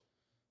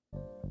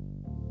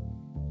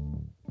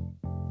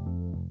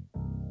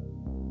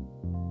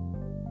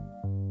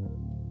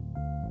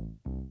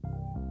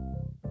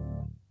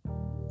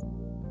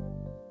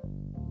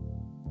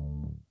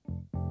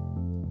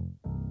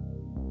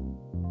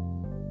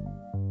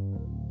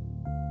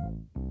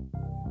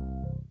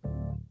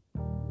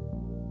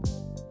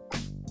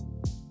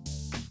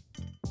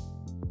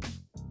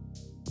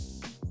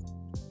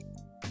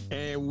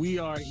And we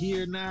are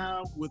here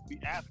now with the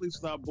Athletes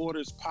Without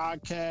Borders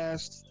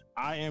podcast.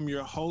 I am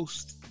your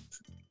host,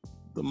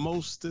 the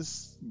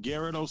mostest,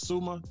 Garrett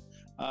Osuma.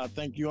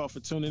 Thank you all for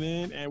tuning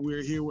in. And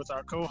we're here with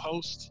our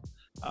co-host,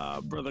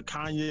 Brother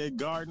Kanye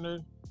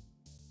Gardner.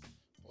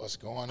 What's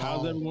going on?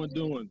 How's everyone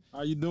doing?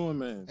 How you doing,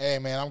 man? Hey,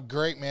 man, I'm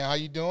great, man. How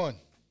you doing?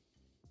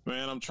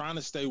 Man, I'm trying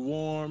to stay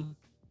warm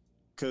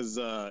because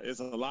it's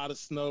a lot of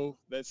snow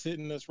that's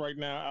hitting us right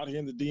now out here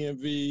in the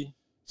DMV.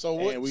 So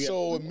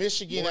in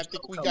Michigan, I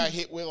think we got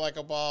hit with like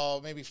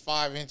about maybe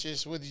 5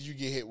 inches. What did you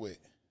get hit with?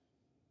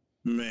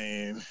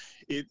 Man,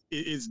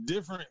 it's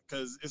different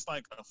because it's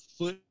like a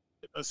foot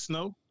of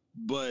snow,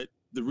 but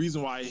the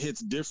reason why it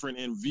hits different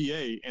in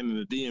VA and in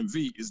the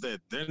DMV is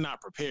that they're not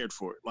prepared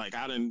for it. Like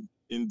out in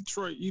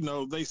Detroit, you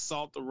know, they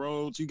salt the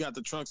roads. You got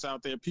the trucks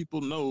out there.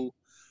 People know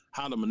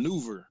how to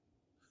maneuver.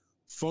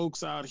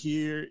 Folks out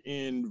here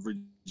in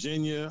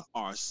Virginia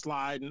are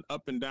sliding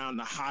up and down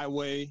the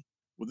highway.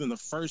 Within the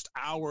first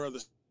hour of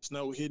the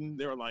snow hitting,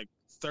 there were like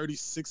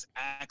 36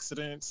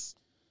 accidents.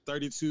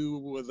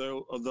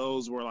 32 of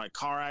those were like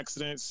car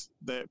accidents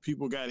that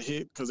people got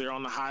hit because they're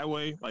on the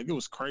highway. Like, it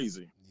was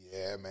crazy.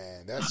 Yeah,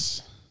 man,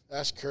 that's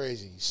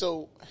crazy.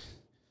 So,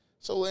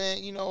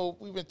 and you know,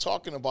 we've been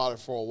talking about it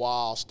for a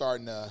while,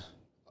 starting the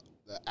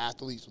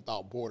Athletes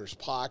Without Borders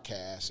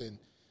podcast,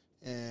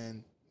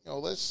 and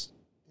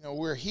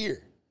we're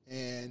here,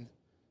 and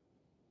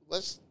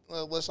let's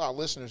our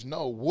listeners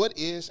know, what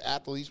is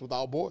Athletes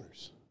Without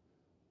Borders?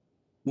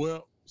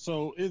 Well,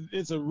 so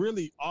it's a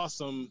really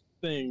awesome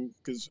thing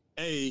because,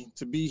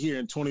 to be here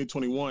in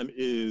 2021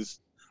 is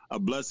a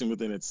blessing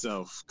within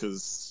itself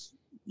because,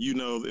 you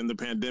know, in the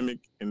pandemic,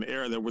 in the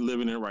era that we're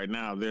living in right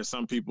now, there's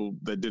some people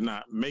that did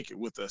not make it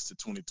with us to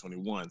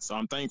 2021. So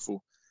I'm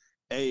thankful,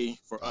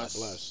 for God us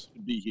bless. to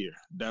be here.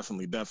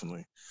 Definitely.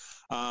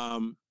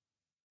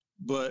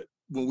 But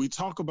when we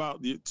talk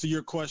about to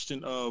your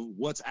question of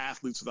what's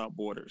Athletes Without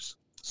Borders,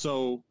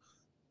 so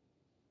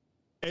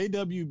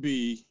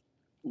AWB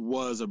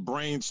was a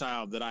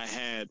brainchild that I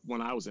had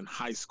when I was in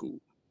high school.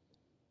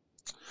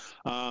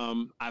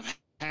 I've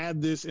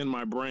had this in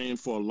my brain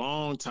for a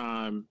long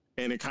time,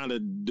 and it kind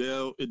of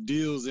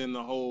deals in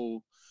the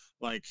whole,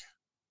 like,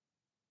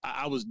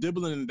 I was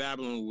dibbling and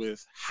dabbling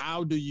with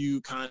how do you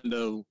kind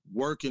of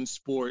work in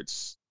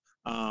sports?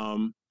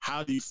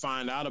 How do you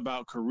find out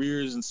about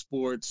careers in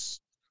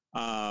sports?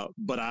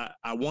 But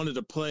I wanted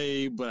to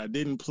play, but I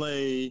didn't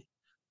play.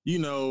 You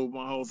know,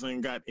 my whole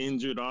thing got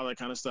injured, all that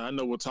kind of stuff. I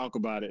know we'll talk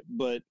about it.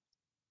 But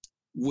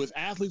with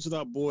Athletes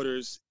Without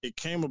Borders, it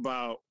came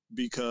about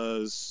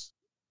because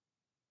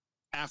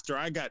after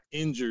I got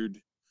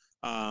injured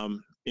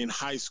in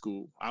high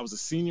school, I was a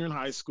senior in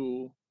high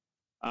school,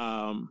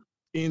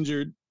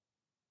 injured.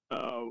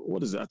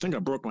 I think I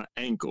broke my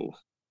ankle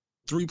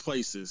 3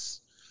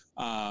 places.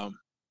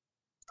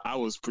 I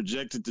was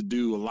projected to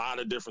do a lot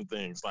of different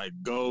things, like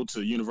go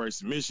to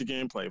University of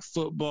Michigan, play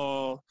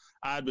football.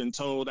 I'd been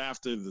told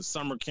after the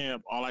summer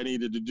camp, all I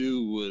needed to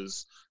do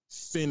was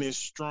finish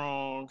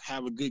strong,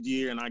 have a good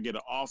year, and I get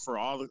an offer.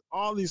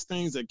 All these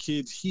things that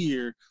kids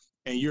hear,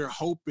 and you're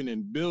hoping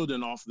and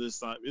building off of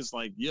this. It's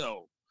like,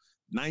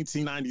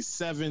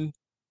 1997,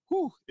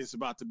 it's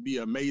about to be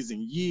an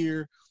amazing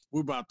year.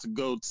 We're about to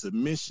go to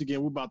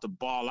Michigan. We're about to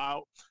ball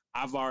out.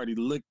 I've already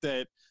looked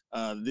at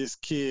this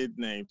kid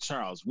named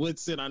Charles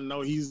Woodson. I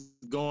know he's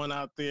going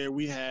out there.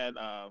 We had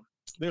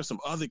there's some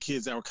other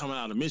kids that were coming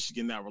out of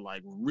Michigan that were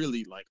like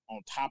really like on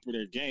top of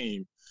their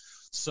game.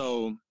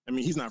 So, I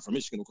mean, he's not from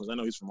Michigan, of course. I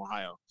know he's from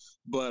Ohio.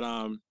 But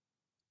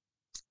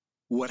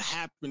what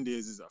happened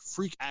is a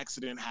freak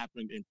accident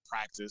happened in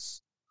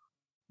practice,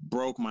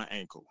 broke my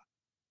ankle.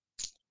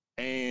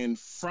 And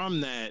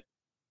from that,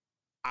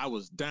 I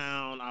was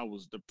down, I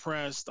was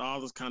depressed, all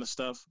this kind of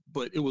stuff.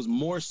 But it was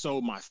more so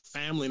my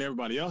family and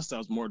everybody else that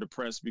was more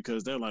depressed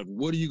because they're like,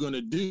 what are you going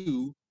to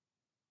do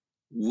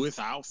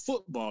without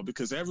football?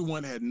 Because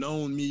everyone had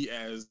known me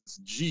as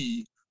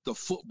G, the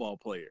football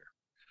player.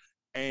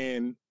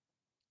 And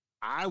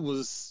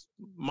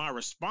my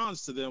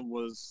response to them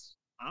was,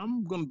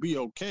 I'm going to be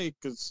okay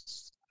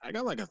because I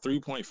got like a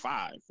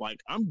 3.5. Like,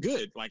 I'm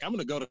good. Like, I'm going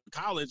to go to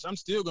college. I'm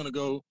still going to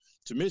go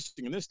to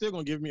Michigan. They're still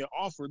going to give me an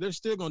offer. They're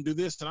still going to do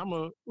this, and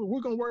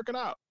we're going to work it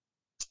out.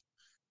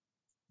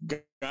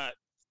 Got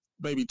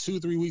maybe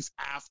 2-3 weeks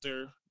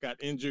after, got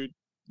injured.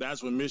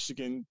 That's when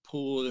Michigan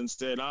pulled and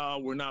said,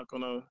 we're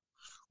going to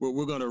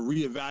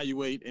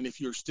reevaluate. And if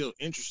you're still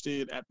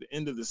interested at the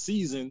end of the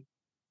season,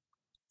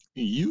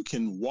 you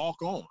can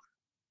walk on.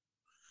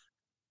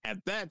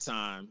 At that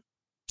time,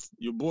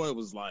 your boy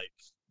was like,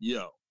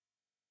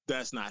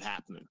 that's not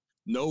happening.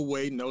 No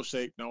way, no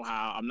shake, no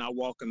how. I'm not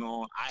walking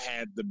on. I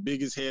had the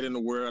biggest head in the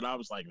world. I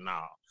was like,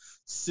 nah.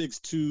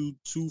 6'2",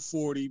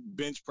 240,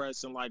 bench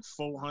pressing like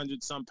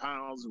 400 some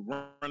pounds,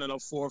 running a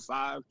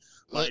 4.5.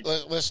 Like,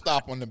 let's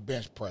stop on the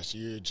bench press.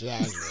 You're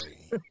exaggerating.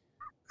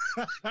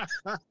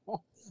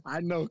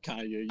 I know,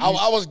 Kanye.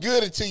 I was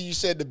good until you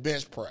said the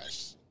bench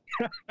press.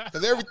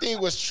 Because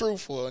everything was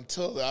truthful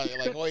until I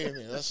like, wait a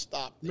minute, let's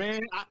stop.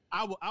 Man,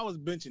 I was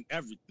benching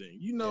everything.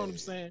 You know what I'm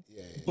saying?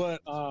 Yeah.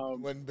 But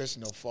wasn't benching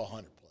no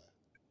 400 play.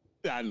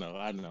 I know.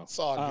 It's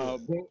all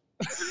good.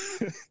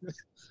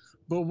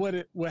 But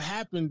what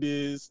happened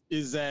is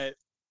that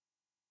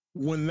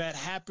when that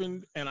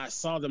happened and I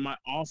saw that my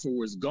offer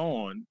was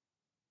gone,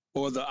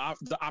 or the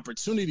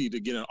opportunity to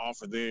get an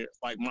offer there,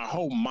 like my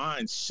whole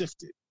mind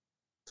shifted.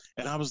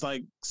 And I was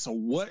like, so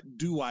what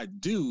do I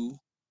do?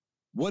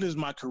 What is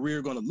my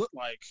career going to look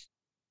like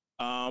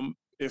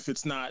if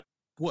it's not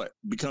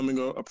becoming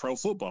a pro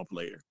football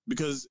player?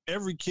 Because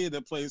every kid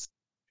that plays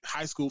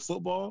high school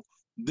football,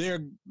 they're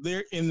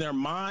in their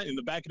mind, in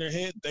the back of their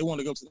head, they want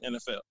to go to the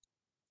NFL.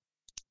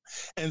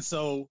 And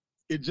so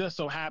it just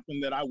so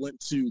happened that I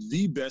went to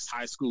the best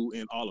high school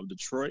in all of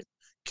Detroit,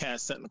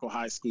 Cass Technical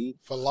High School.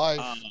 For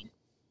life.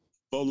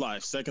 For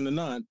life, second to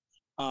none.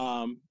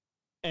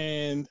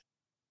 And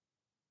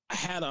I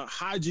had a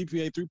high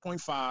GPA,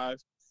 3.5,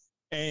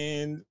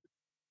 and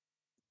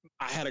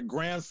I had a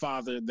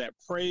grandfather that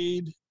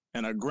prayed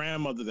and a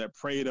grandmother that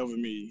prayed over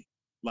me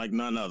like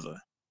none other.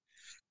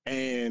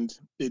 And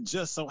it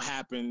just so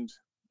happened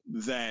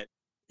that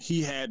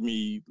they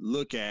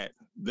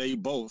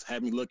both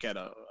had me look at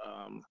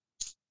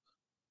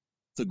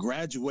the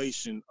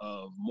graduation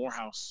of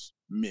Morehouse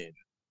men.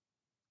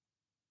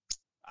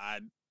 I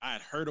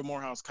had heard of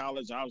Morehouse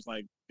College. I was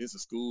like, it's a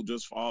school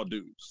just for all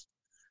dudes.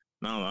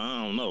 Now,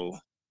 I don't know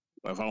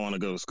if I want to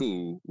go to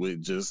school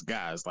with just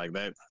guys like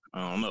that.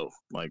 I don't know.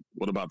 Like,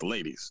 what about the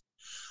ladies?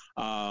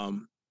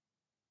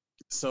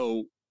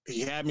 So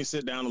he had me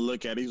sit down and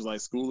look at it. He was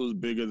like, school is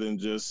bigger than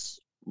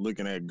just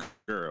looking at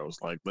girls.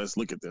 Like, let's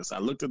look at this. I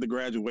looked at the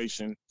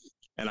graduation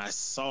and I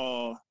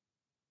saw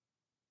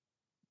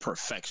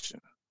perfection.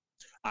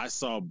 I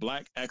saw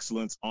Black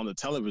excellence on the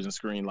television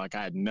screen like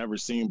I had never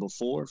seen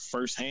before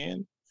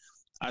firsthand.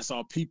 I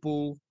saw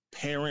people,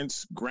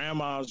 parents,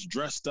 grandmas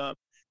dressed up,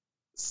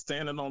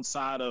 standing on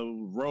side of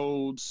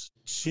roads,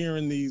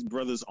 cheering these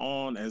brothers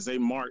on as they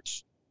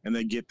march and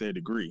they get their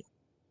degree.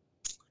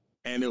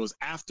 And it was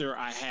after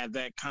I had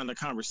that kind of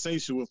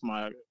conversation with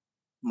my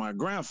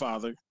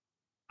grandfather,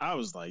 I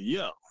was like,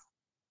 yo,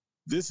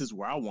 this is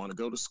where I want to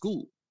go to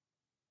school.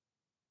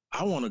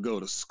 I want to go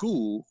to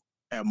school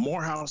at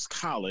Morehouse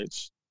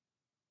College.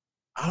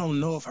 I don't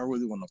know if I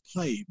really want to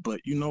play,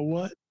 but you know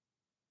what?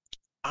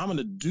 I'm going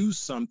to do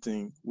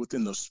something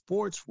within the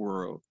sports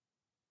world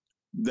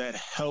that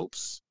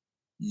helps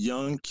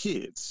young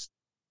kids.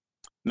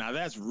 Now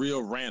that's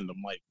real random.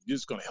 Like, you're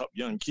just going to help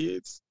young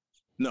kids?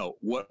 No,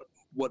 what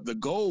the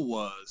goal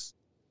was,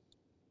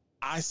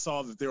 I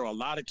saw that there were a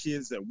lot of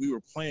kids that we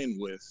were playing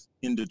with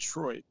in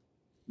Detroit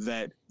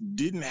that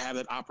didn't have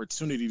that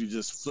opportunity to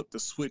just flip the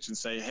switch and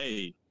say,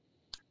 hey,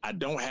 I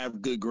don't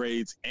have good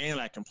grades and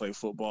I can play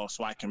football,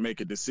 so I can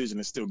make a decision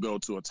and still go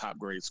to a top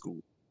grade school.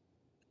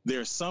 There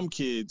are some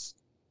kids,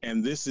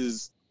 and this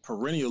is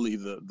perennially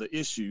the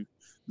issue,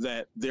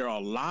 that there are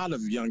a lot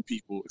of young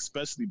people,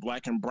 especially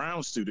Black and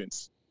brown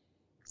students,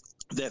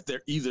 that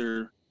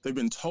they've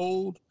been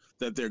told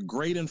that they're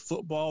great in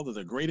football, that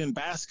they're great in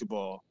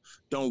basketball,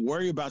 don't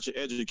worry about your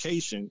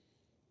education.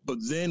 But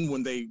then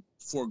when they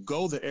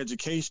forego their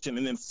education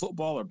and then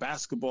football or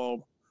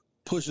basketball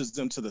pushes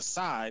them to the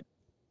side,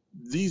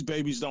 these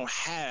babies don't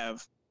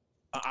have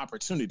an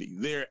opportunity.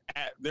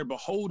 They're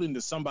beholden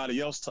to somebody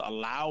else to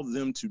allow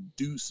them to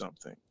do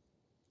something.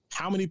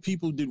 How many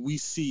people did we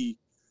see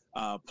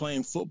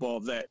playing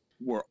football that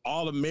were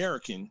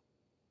All-American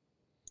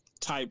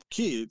type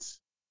kids,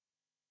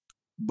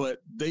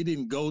 but they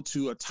didn't go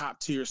to a top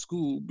tier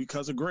school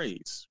because of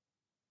grades?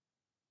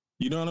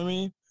 You know what I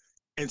mean?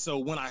 And so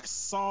when I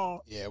saw,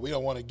 we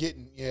don't want to get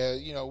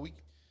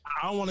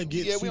I don't want to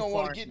get we don't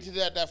want to get to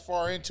that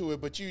far into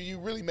it, but you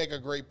really make a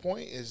great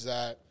point, is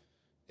that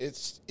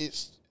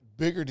it's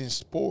bigger than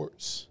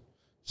sports.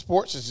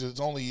 Sports is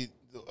just only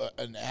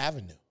an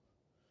avenue.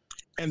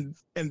 And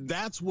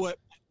that's what,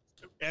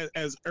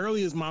 as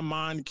early as my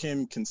mind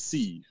can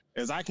conceive,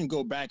 as I can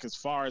go back as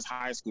far as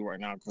high school right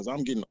now, because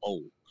I'm getting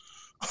old,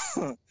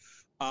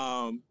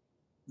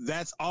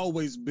 that's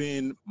always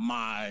been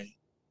my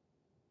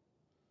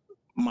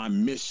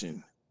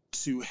mission,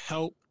 to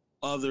help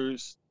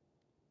others,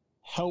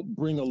 help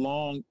bring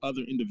along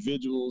other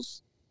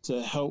individuals,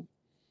 to help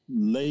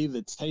lay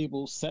the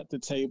table, set the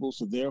table,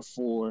 so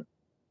therefore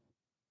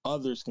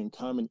others can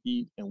come and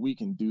eat and we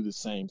can do the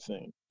same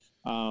thing.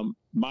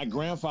 My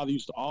grandfather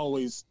used to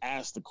always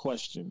ask the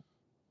question,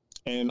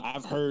 and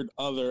I've heard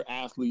other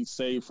athletes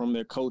say from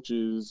their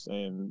coaches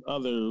and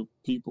other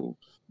people,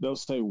 they'll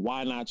say,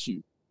 why not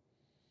you?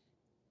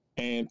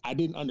 And I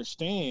didn't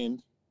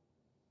understand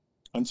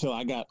until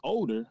I got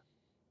older,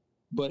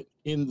 but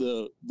in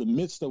the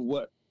midst of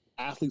what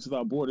Athletes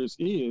Without Borders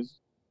is,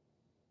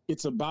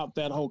 it's about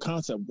that whole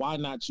concept. Why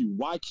not you?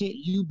 Why can't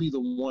you be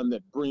the one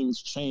that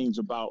brings change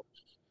about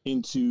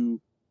into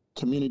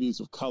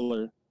communities of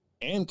color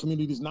and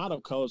communities not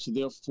of color, so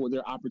therefore there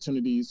are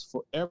opportunities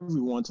for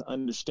everyone to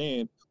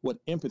understand what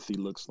empathy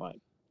looks like,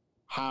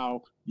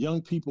 how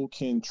young people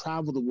can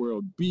travel the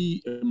world,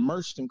 be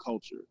immersed in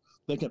culture.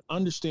 They can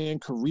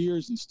understand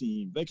careers in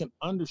STEAM. They can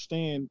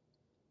understand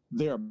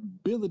their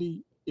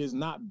ability is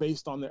not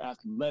based on their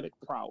athletic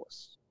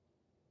prowess,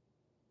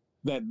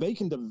 that they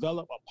can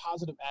develop a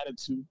positive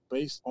attitude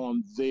based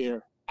on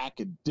their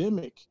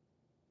academic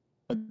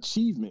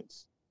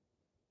achievements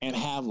and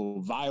have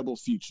a viable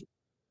future,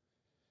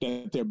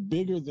 that they're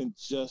bigger than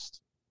just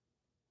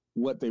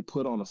what they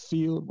put on a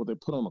field, what they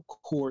put on a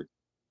court,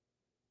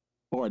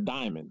 or a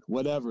diamond,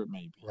 whatever it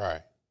may be.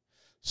 Right.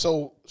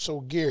 So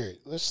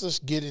Garrett, let's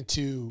get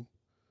into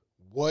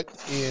what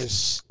is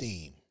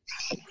STEAM,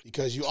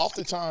 because you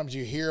oftentimes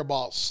you hear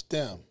about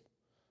STEM,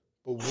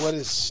 but what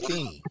is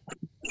STEAM?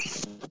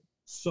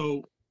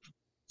 So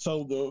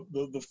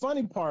the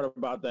funny part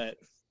about that,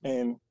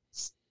 and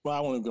well, I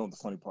want to go with the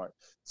funny part.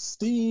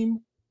 STEAM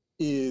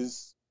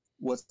is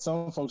what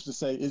some folks just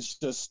say is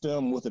just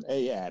STEM with an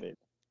A added.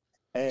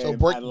 And so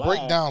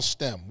break down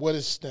STEM. What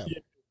is STEM?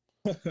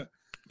 Yeah.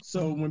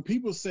 So when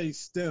people say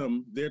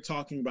STEM, they're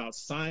talking about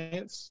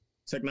science,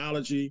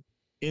 technology,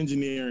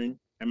 engineering,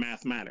 and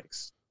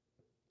mathematics.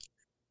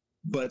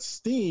 But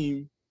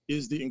STEAM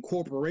is the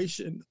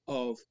incorporation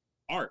of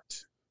art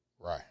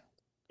right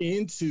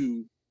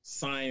into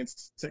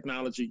science,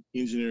 technology,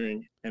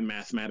 engineering, and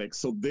mathematics.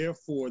 So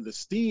therefore the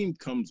STEAM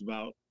comes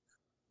about.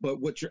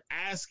 But what you're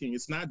asking,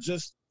 it's not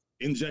just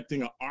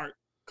injecting an art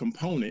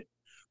component.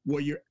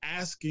 What you're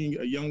asking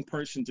a young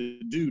person to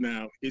do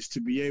now is to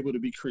be able to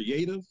be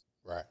creative,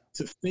 right,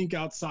 to think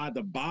outside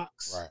the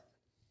box, right,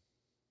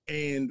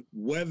 and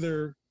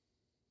weather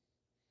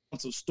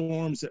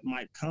storms that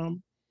might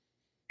come,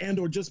 and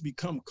or just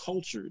become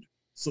cultured.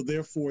 So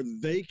therefore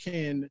they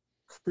can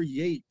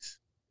create,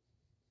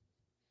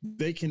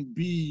 they can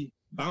be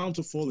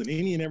bountiful in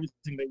any and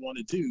everything they want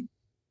to do.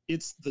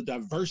 It's the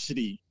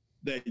diversity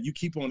that you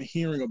keep on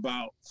hearing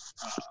about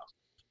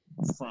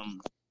from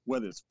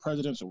whether it's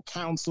presidential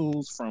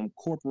councils, from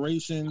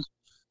corporations,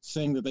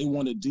 saying that they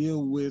want to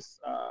deal with,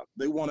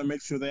 they want to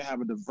make sure they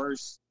have a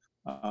diverse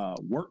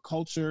work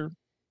culture.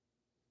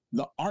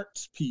 The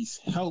arts piece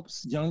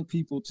helps young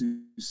people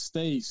to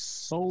stay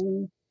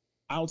so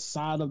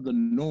outside of the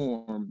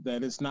norm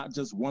that it's not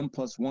just 1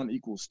 + 1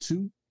 =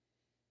 2.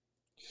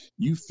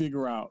 You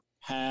figure out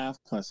half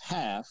plus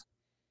half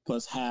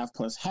plus half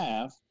plus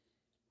half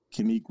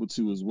can equal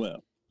 2 as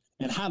well,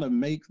 and how to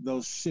make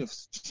those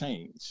shifts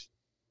change.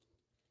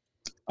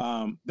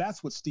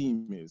 That's what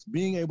STEAM is,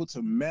 being able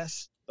to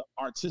mesh the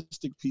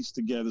artistic piece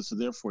together. So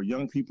therefore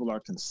young people are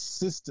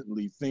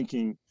consistently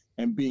thinking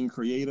and being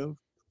creative.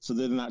 So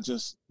they're not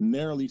just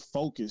narrowly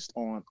focused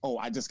on, oh,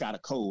 I just got to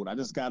code. I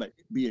just got to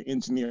be an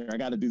engineer. I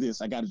got to do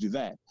this. I got to do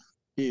that.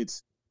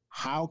 It's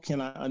how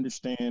can I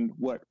understand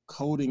what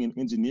coding and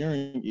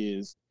engineering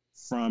is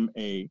from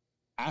a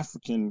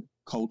African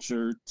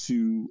culture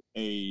to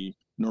a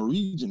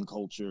Norwegian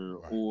culture,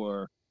 right,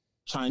 or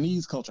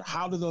Chinese culture?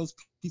 How do those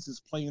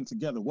pieces play in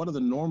together? What are the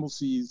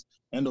normalcies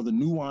and or the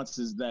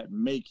nuances that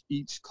make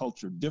each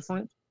culture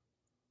different?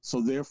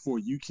 So therefore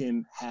you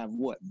can have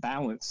what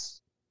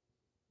balance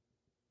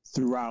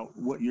throughout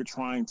what you're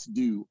trying to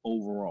do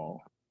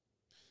overall.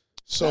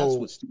 So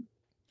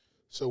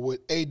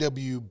with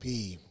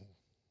AWB,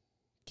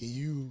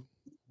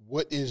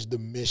 what is the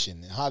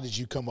mission and how did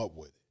you come up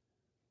with it?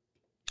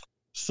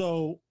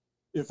 So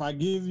if I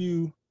give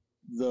you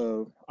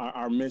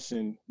our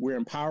mission, we're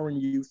empowering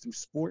you through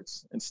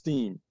sports and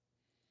STEAM.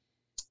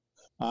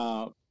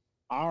 Our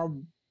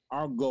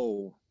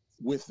goal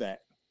with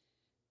that,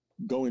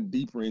 going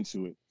deeper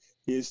into it,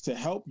 is to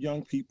help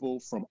young people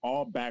from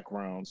all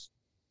backgrounds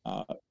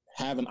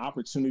have an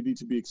opportunity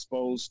to be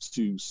exposed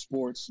to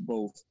sports,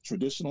 both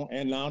traditional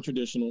and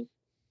non-traditional,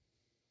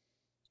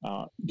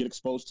 get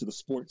exposed to the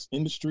sports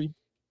industry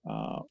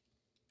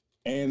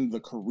and the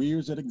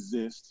careers that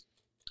exist,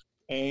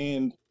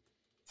 and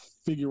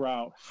figure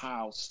out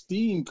how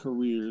STEAM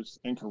careers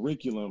and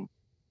curriculum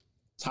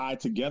tie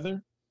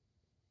together.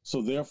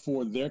 So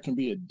therefore there can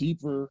be a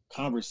deeper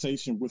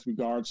conversation with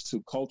regards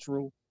to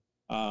cultural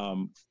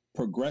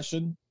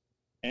progression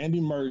and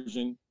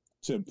immersion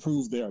to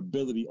improve their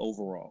ability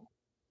overall.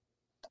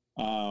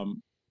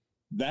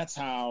 That's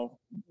how,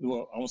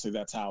 well, I won't say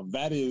that's how,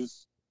 that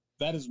is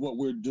what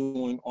we're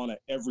doing on an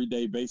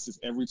everyday basis.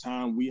 Every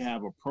time we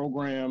have a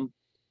program,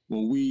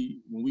 when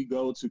we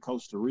go to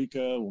Costa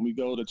Rica, when we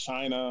go to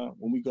China,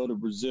 when we go to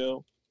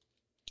Brazil,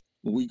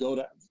 when we go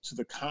to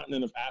the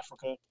continent of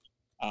Africa,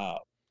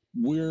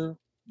 we're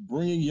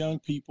bringing young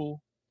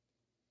people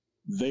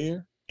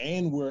there,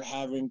 and we're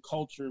having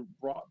culture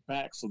brought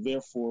back. So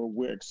therefore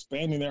we're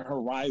expanding their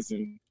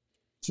horizon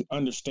to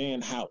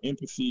understand how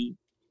empathy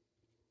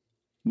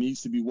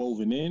needs to be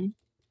woven in,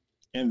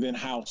 and then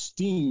how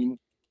STEAM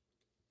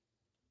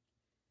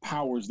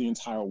powers the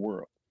entire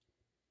world.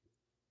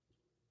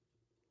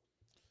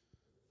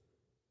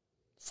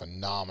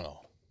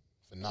 Phenomenal.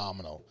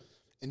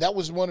 And that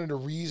was one of the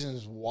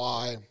reasons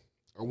why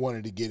I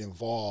wanted to get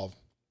involved,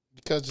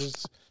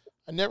 because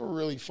I never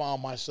really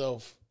found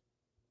myself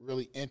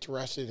really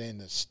interested in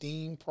the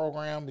STEAM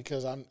program,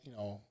 because I'm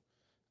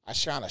I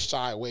kind of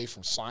shy away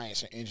from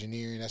science and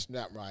engineering. That's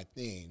not my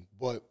thing.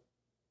 But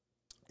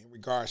in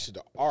regards to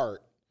the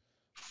art,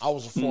 I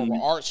was a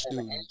former art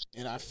student,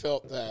 and I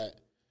felt that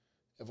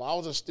if I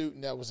was a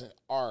student that was in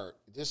art,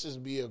 this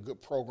would be a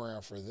good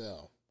program for them.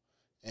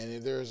 And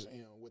if there's,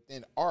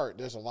 within art,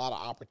 there's a lot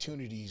of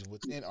opportunities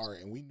within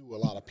art, and we know a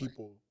lot of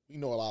people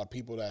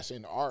that's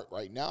in art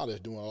right now that's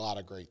doing a lot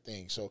of great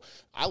things. So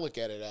I look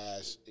at it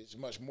as it's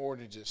much more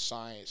than just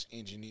science,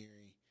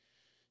 engineering,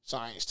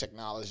 science,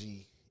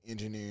 technology,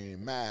 engineering,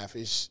 and math.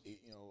 It's,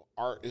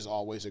 art is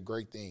always a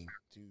great thing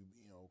to,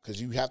 because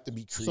you have to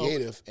be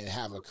creative and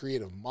have a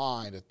creative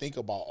mind to think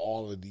about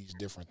all of these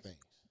different things.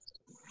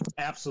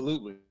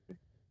 Absolutely.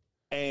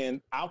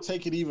 And I'll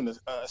take it even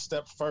a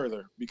step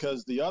further,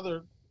 because the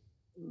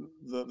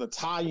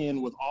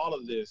tie-in with all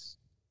of this,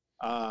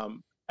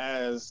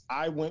 as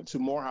I went to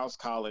Morehouse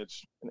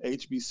College, an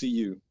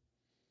HBCU,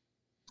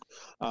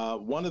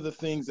 one of the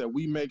things that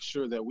we make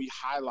sure that we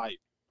highlight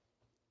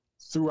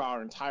through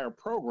our entire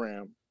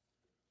program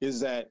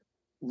is that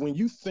when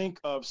you think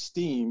of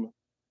STEAM,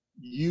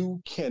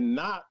 you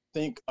cannot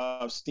think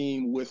of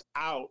STEAM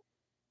without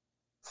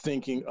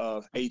thinking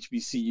of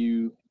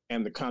HBCU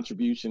and the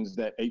contributions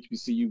that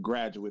HBCU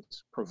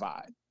graduates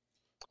provide.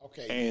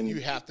 Okay, and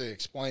you have to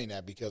explain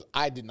that, because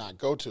I did not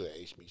go to the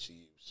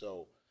HBCU.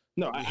 So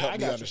no, I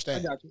got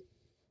understand. I got you.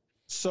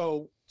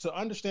 So to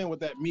understand what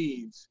that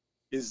means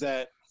is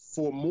that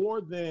for more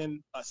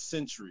than a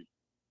century,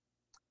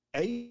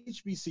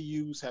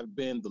 HBCUs have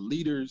been the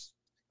leaders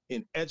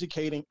in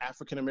educating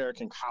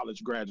African-American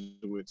college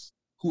graduates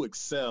who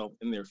excel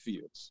in their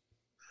fields.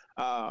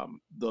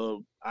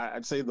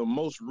 I'd say the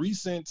most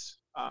recent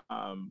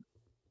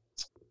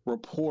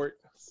report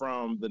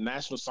from the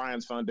National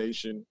Science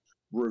Foundation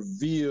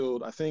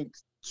revealed, I think,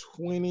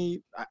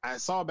 I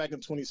saw it back in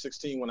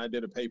 2016 when I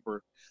did a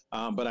paper,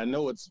 but I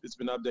know it's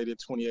been updated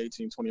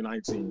 2018,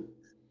 2019.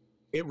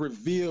 It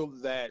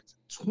revealed that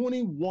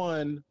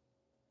 21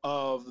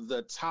 of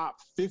the top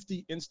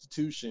 50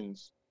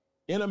 institutions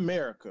in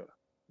America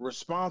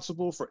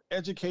responsible for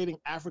educating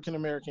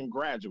African-American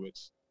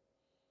graduates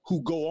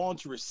who go on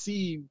to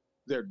receive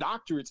their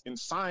doctorates in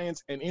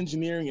science and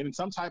engineering and in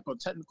some type of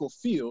technical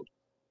field,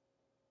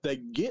 they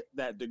get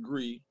that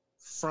degree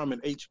from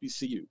an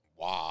HBCU.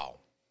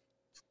 Wow.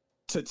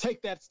 To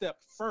take that step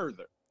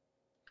further,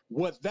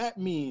 what that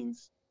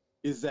means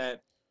is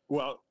that,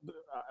 well,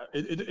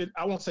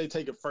 I won't say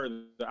take it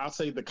further. I'll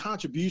say the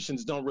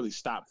contributions don't really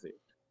stop there.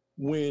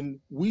 When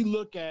we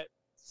look at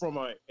from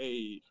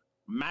a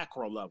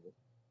macro level,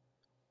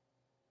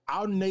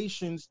 our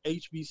nation's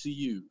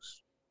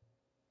HBCUs,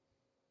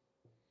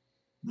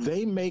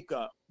 they make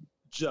up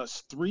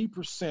just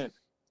 3%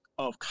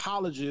 of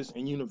colleges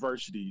and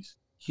universities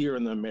here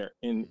in the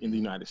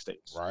United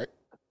States. Right.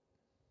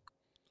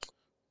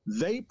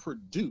 They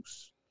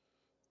produce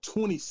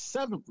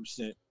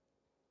 27%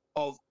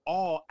 of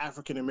all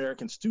African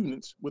American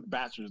students with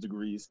bachelor's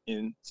degrees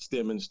in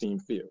STEM and STEAM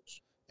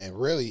fields. And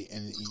really,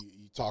 and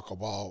you talk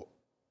about,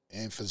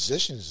 and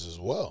physicians as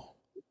well.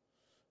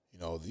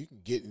 You can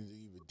get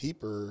even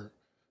deeper.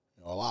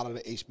 A lot of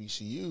the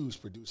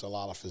HBCUs produce a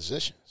lot of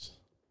physicians.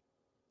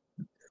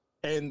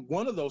 And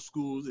one of those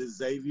schools is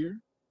Xavier,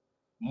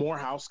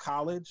 Morehouse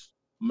College,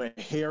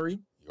 Meharry.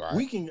 Right.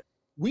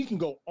 We can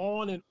go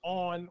on and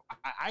on.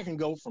 I can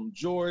go from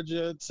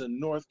Georgia to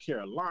North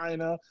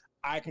Carolina.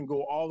 I can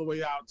go all the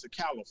way out to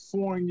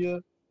California.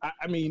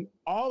 I mean,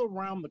 all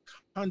around the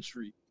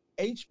country,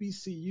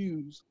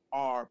 HBCUs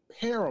are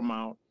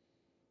paramount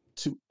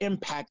to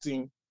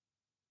impacting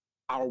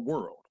our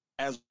world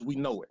as we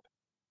know it.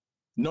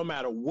 No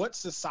matter what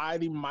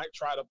society might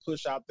try to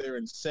push out there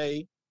and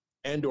say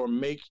and or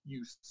make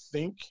you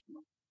think,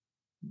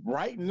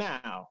 right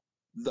now,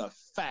 the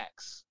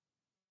facts.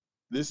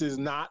 This is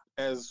not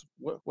as,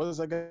 what does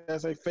that guy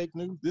say, fake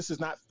news? This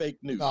is not fake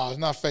news. No, it's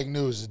not fake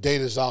news. The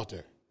data's out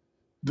there.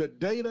 The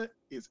data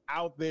is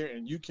out there,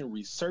 and you can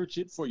research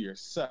it for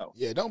yourself.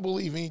 Yeah, don't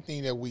believe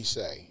anything that we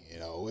say.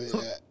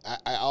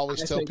 I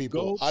always tell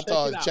people,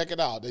 check it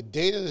out. The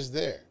data is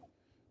there.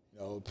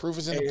 Proof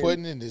is in the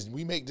pudding, and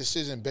we make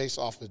decisions based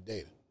off of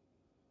data.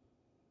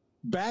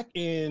 Back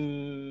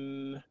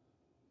in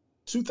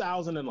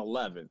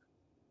 2011,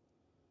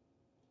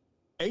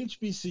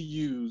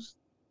 HBCUs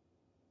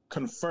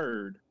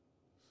conferred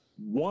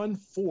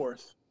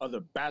 1/4 of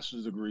the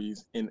bachelor's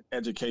degrees in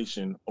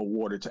education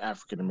awarded to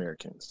African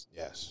Americans.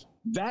 Yes.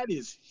 That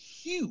is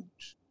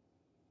huge.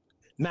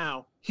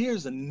 Now,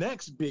 here's the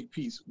next big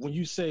piece. When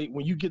you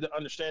get the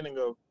understanding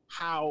of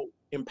how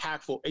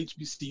impactful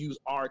HBCUs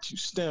are to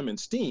STEM and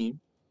STEAM,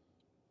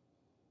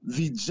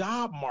 the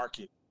job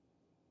market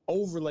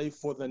overlay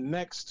for the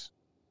next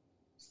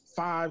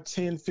 5,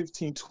 10,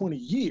 15, 20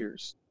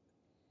 years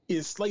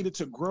is slated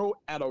to grow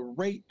at a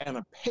rate and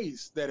a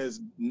pace that has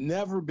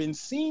never been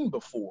seen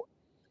before.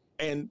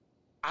 And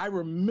I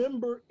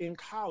remember in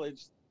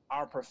college,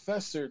 our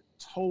professor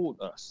told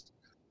us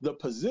the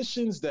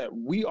positions that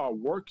we are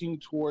working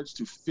towards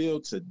to fill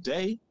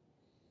today,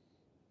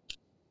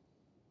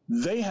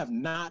 they have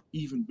not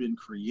even been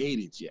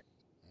created yet.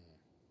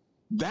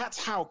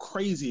 That's how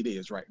crazy it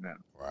is right now.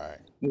 Right.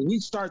 When we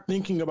start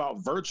thinking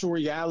about virtual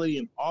reality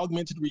and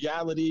augmented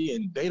reality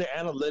and data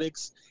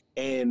analytics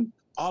and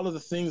all of the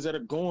things that are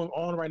going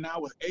on right now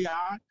with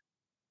AI,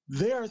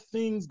 there are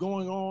things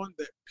going on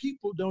that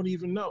people don't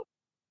even know.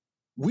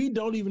 We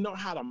don't even know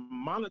how to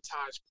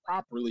monetize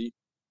properly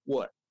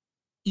what?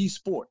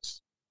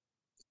 Esports.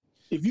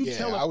 If you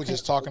tell I was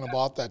just talking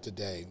about that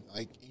today.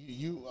 Like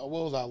what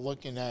was I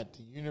looking at?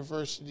 The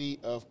University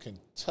of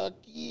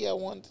Kentucky, I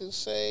want to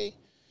say.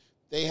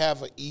 They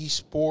have an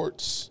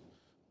esports.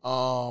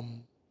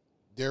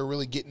 They're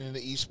really getting into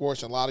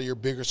esports. A lot of your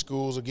bigger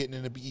schools are getting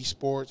into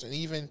esports. And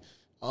even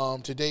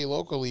today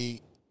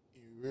locally,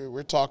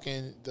 we're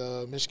talking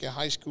the Michigan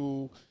High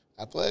School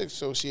Athletic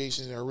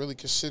Associations are really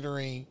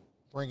considering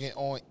bringing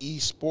on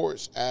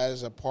esports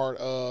as a part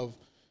of,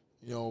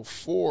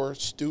 for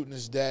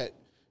students that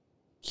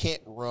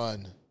can't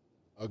run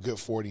a good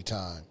 40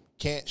 time,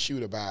 can't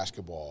shoot a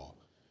basketball,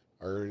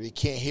 or they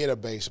can't hit a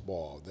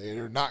baseball.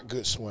 They're not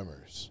good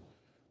swimmers.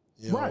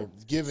 Right.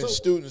 Giving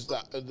students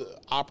the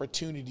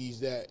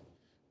opportunities that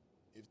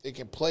if they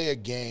can play a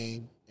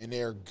game and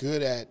they're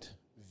good at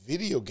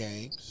video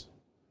games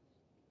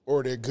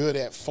or they're good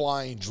at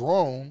flying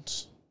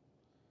drones,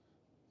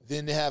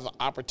 then they have an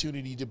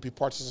opportunity to be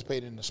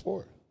participating in the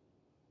sport.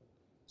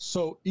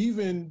 So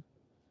even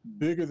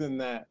bigger than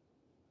that,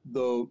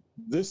 though,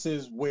 this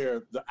is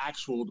where the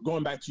actual,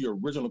 going back to your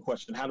original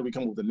question, how do we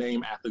come up with the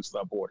name Athletes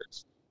Without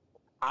Borders?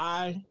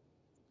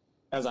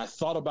 As I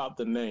thought about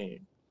the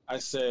name, I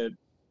said,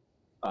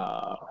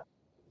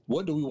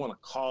 what do we want to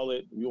call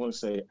it? We want to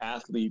say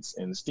athletes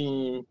and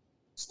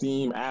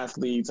STEAM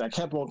athletes. I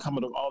kept on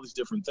coming up with all these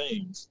different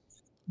things.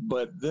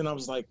 But then I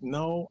was like,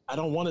 no, I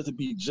don't want it to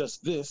be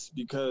just this,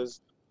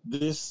 because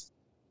this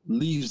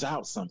leaves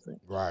out something.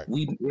 Right.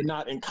 We're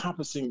not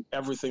encompassing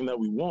everything that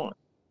we want.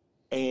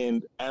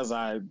 And as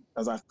I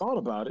thought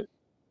about it,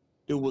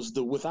 it was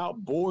the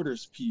Without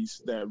Borders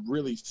piece that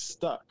really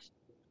stuck,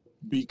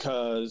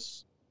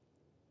 because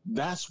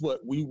that's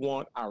what we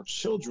want our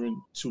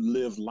children to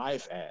live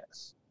life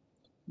as.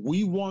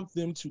 We want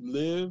them to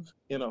live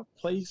in a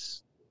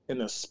place,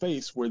 in a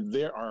space where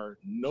there are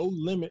no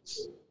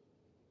limits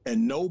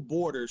and no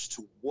borders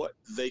to what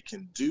they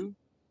can do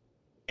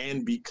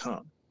and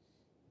become.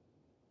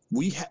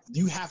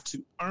 You have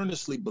to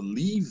earnestly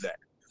believe that.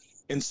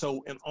 And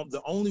so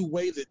the only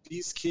way that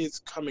these kids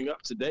coming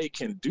up today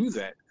can do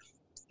that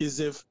is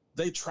if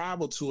they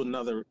travel to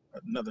another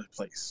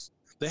place.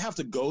 They have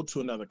to go to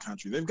another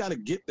country. They've got to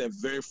get their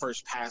very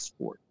first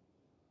passport.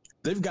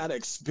 They've got to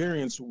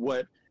experience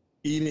what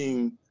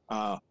eating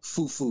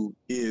fufu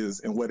is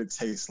and what it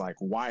tastes like,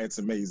 why it's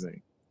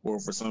amazing, or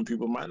for some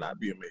people it might not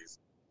be amazing.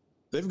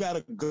 They've got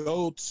to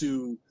go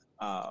to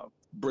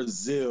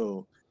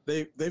Brazil.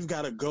 They've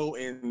got to go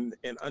and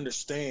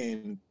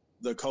understand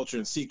the culture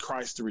and see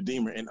Christ the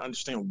Redeemer and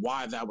understand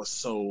why that was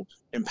so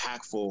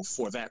impactful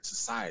for that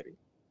society.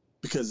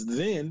 Because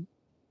then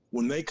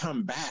when they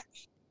come back,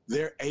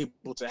 they're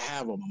able to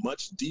have a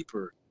much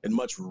deeper and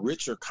much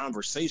richer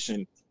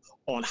conversation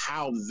on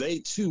how they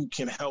too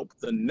can help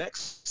the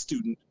next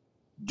student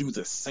do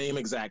the same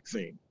exact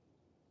thing.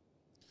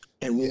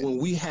 And when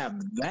we have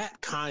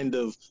that kind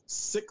of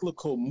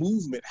cyclical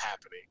movement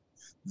happening,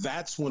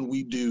 that's when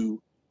we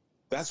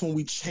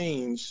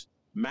change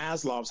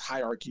Maslow's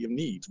hierarchy of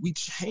needs. We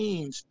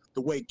change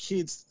the way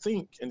kids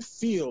think and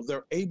feel.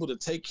 They're able to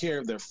take care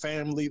of their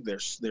family. They're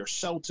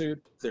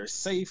sheltered. They're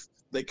safe.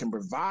 They can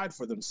provide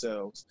for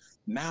themselves.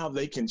 Now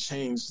they can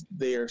change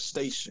their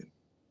station.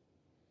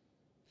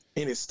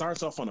 And it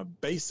starts off on a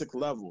basic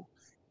level,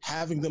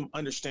 having them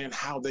understand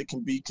how they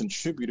can be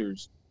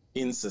contributors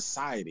in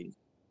society.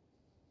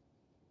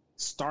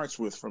 It starts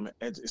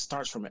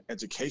from an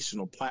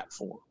educational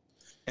platform.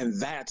 And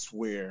that's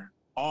where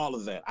all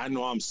of that, I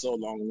know I'm so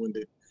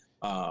long-winded,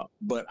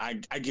 but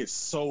I get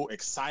so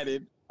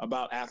excited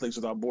about Athletes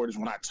Without Borders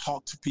when I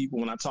talk to people,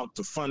 when I talk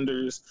to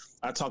funders,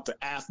 I talk to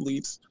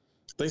athletes.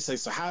 They say,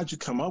 so how'd you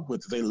come up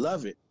with it? They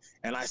love it.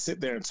 And I sit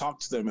there and talk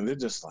to them, and they're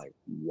just like,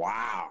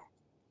 wow.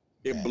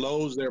 It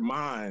blows their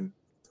mind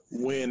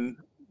when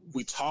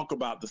we talk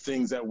about the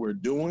things that we're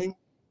doing,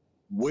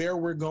 where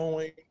we're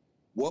going,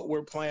 what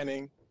we're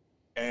planning,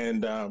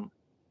 and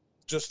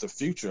just the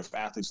future of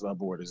Athletes Without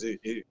Borders.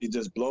 It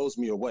just blows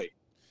me away.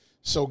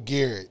 So,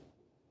 Garrett,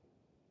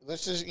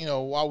 let's just,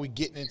 while we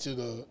getting into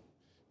the,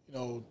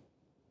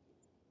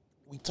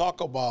 we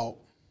talk about,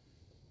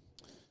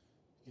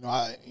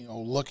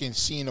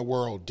 seeing the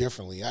world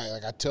differently.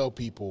 I tell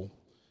people,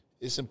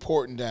 it's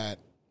important that,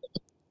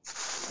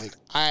 like,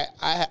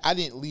 I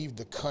didn't leave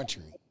the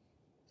country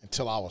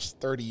until I was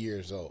 30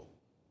 years old,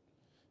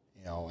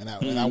 and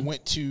I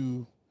went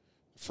to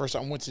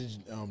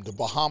the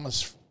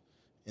Bahamas,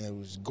 and it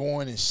was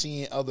going and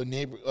seeing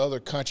other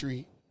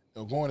country,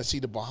 going to see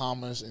the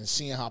Bahamas and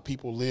seeing how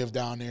people live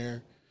down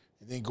there,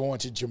 and then going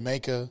to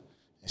Jamaica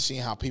and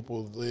seeing how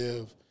people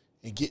live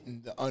and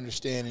getting the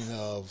understanding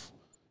of,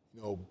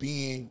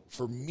 being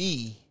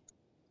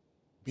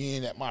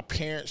that my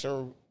parents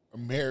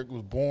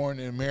was born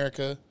in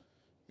America,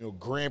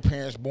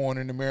 grandparents born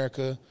in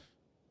America,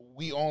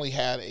 we only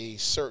had a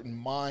certain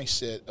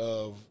mindset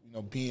of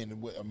being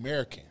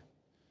American.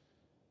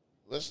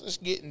 Let's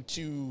get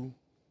into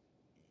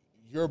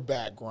your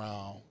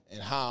background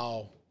and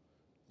how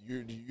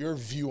your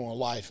view on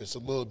life is a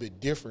little bit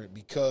different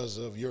because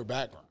of your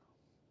background.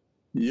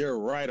 You're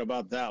right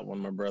about that one,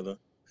 my brother.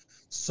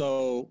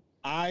 So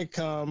I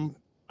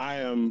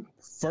am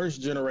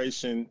first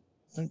generation,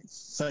 I think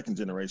second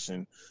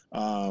generation,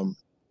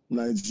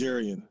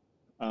 Nigerian.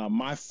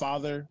 My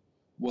father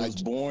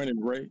was born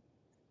and raised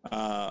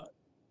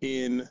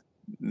in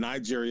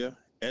Nigeria,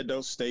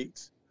 Edo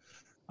State.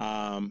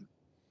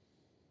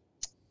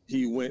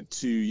 He went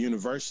to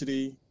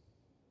university.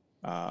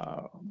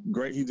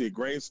 He did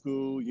grade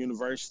school,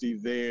 university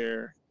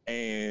there,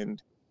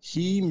 and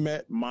he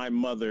met my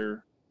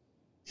mother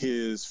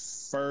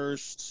his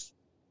first.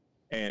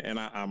 And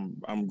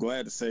I'm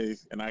glad to say,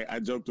 and I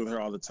joked with her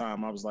all the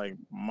time. I was like,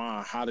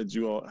 "Ma, how did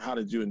you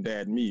and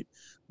Dad meet?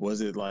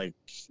 Was it like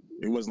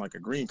it wasn't like a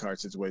green card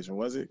situation,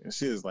 was it?" And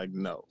she was like,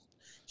 "No."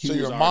 So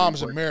your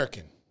mom's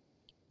American?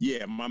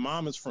 Yeah, my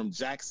mom is from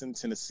Jackson,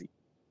 Tennessee.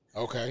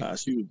 Okay.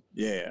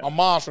 My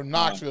mom's from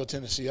Knoxville,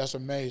 Tennessee. That's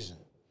amazing.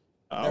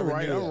 All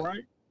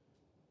right.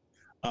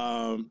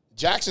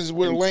 Jackson's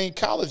where Lane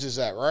College is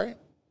at, right?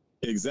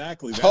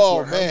 Exactly. That's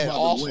where man,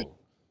 awesome. Went.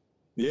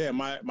 Yeah,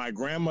 my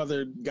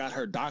grandmother got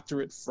her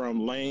doctorate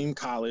from Lane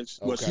College.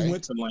 Okay. Well, she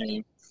went to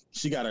Lane.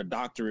 She got her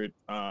doctorate,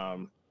 I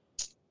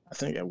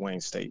think, at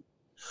Wayne State.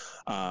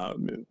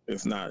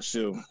 If not,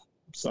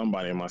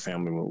 somebody in my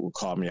family will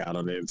call me out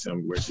on it and tell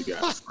me where she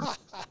got it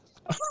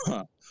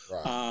from.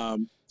 Right.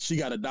 She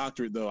got a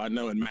doctorate, though, I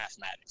know, in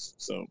mathematics.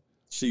 So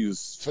she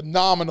was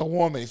phenomenal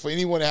woman. For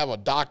anyone to have a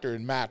doctorate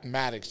in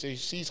mathematics,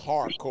 she's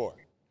hardcore.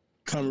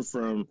 Coming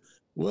from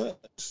what?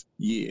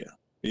 Yeah.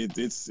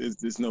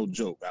 It's no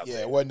joke out there.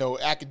 Yeah, it wasn't no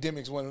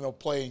academics, wasn't no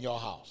play in your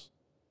house.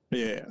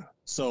 Yeah.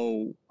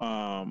 So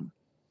I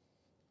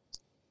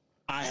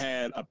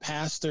had a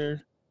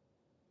pastor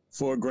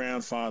for a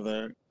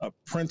grandfather, a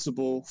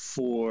principal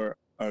for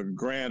a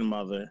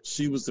grandmother.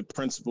 She was the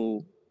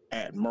principal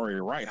at Murray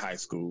Wright High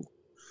School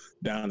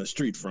down the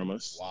street from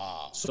us.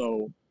 Wow.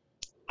 So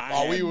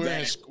while we were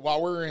in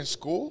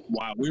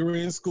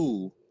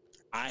school,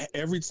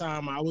 every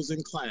time I was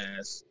in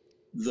class,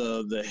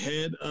 the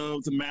head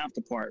of the math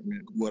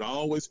department would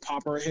always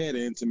pop her head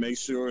in to make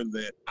sure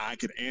that I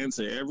could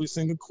answer every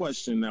single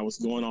question that was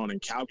going on in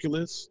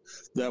calculus,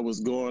 that was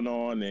going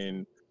on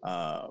in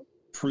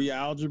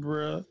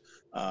pre-algebra,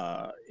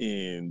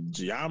 in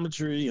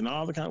geometry, and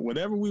all the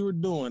whatever we were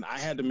doing, I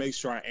had to make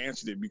sure I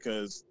answered it,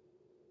 because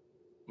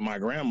my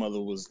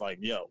grandmother was like,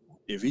 "Yo,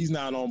 if he's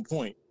not on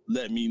point,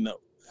 let me know."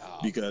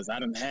 Because I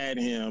done had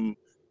him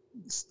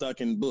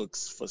stuck in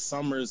books for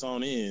summers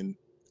on end,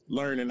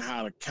 learning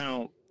how to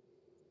count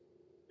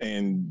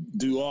and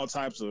do all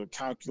types of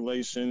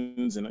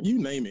calculations and you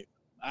name it.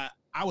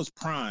 I was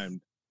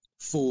primed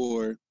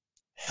for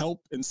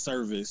help and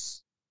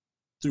service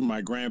through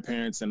my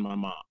grandparents and my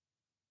mom.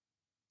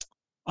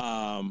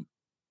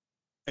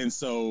 And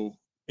so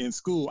in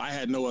school, I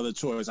had no other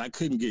choice. I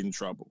couldn't get in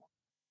trouble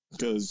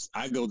because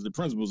I go to the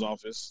principal's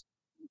office,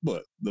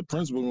 but the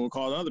principal will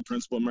call the other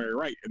principal, Mary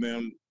Wright, and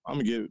then I'm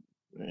gonna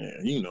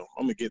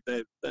get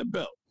that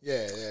belt.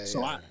 Yeah.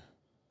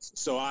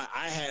 So I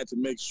had to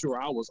make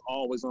sure I was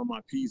always on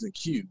my P's and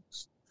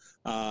Q's.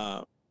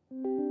 But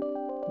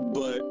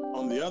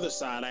on the other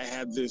side, I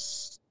had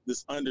this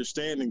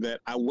understanding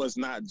that I was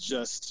not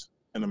just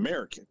an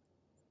American.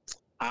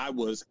 I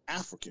was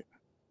African.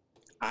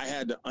 I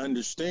had to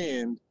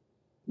understand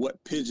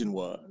what pidgin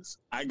was.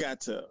 I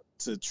got to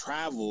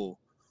travel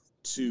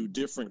to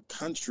different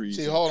countries.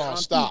 See, hold on,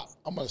 stop.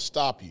 I'm going to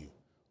stop you.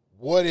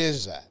 What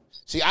is that?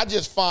 See, I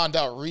just found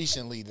out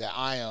recently that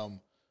I am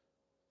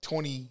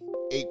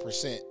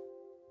 28%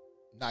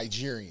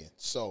 Nigerian.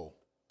 So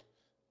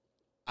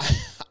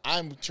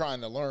I'm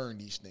trying to learn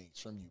these things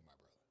from you, my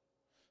brother.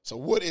 So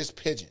what is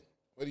pidgin?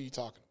 What are you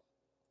talking about?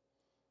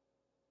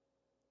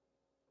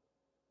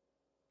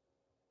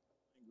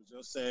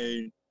 They'll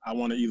say, I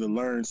want to either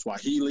learn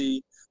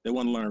Swahili, they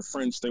want to learn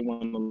French, they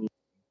want to learn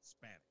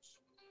Spanish.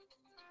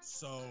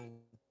 So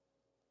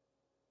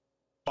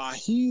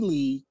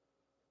Swahili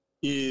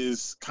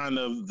is kind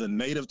of the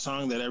native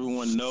tongue that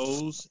everyone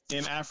knows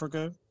in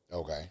Africa.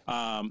 Okay.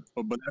 But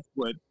that's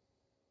what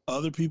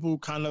other people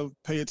kind of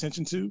pay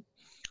attention to.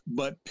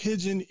 But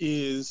pidgin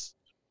is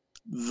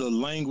the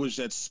language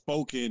that's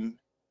spoken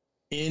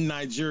in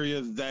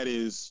Nigeria that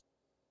is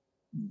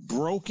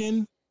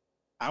broken.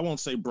 I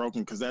won't say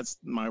broken because that's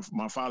my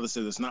father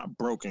said it's not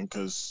broken,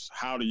 because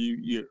how do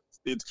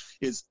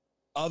it's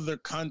other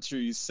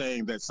countries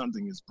saying that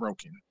something is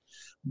broken,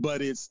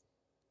 but it's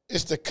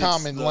the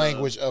common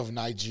language of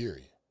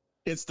Nigeria.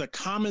 It's the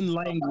common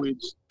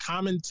language,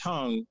 common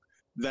tongue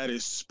that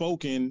is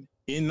spoken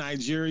in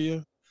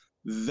Nigeria,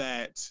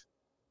 that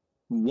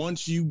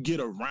once you get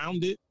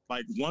around it,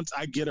 like once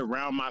I get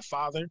around my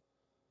father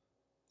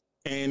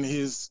and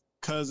his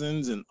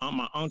cousins and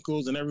my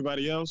uncles and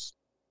everybody else,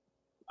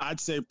 I'd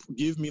say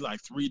give me like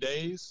 3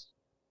 days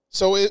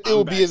So it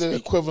would be the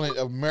equivalent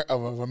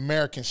of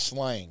American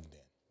slang then.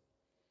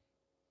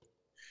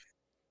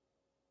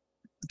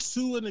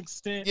 To an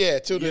extent. Yeah,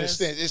 to the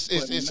extent.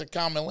 It's a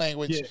common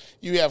language. Yeah.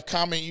 You have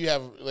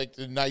like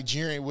the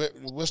Nigerian,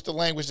 what's the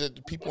language that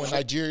the people in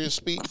Nigeria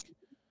speak?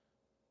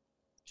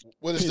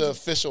 What is the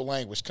official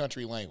language,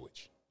 country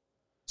language?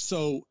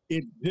 So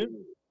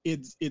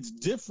it's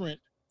different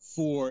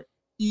for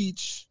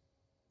each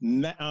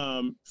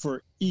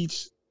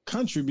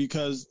country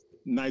because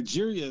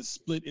Nigeria is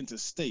split into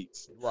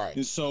states. Right.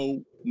 And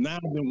so now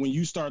when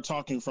you start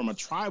talking from a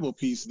tribal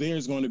piece,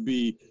 there's going to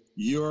be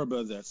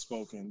Yoruba that's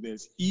spoken,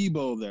 there's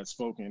Igbo that's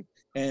spoken,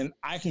 and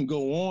I can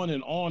go on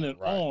and on and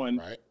on.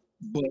 Right.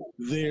 But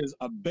there's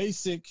a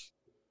basic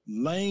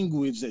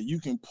language that you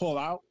can pull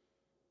out,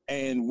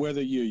 and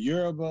whether you're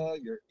Yoruba,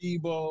 you're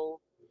Igbo,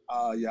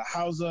 you're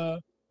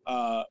Hausa,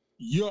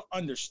 you'll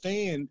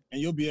understand,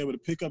 and you'll be able to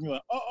pick up. And you're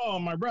like, oh,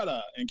 my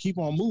brother, and keep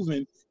on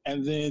moving,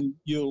 and then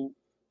it'll.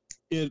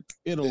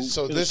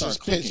 So this is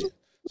Pidgin.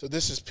 So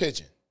this is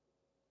Pidgin.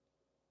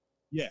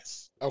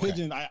 Yes. Okay.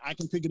 Pidgin, I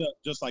can pick it up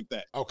just like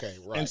that. Okay,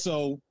 right. And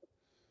so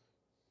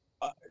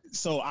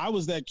I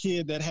was that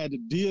kid that had to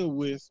deal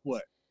with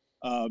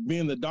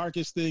being the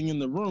darkest thing in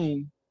the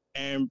room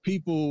and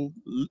people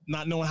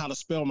not knowing how to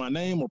spell my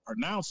name or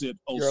pronounce it.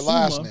 Osuma, your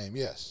last name,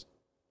 yes.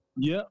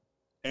 Yep.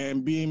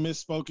 And being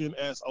misspoken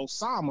as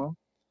Osama.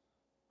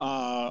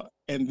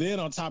 And then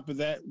on top of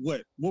that,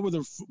 what were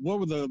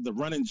the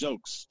running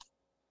jokes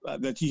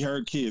that you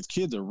heard kids?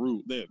 Kids are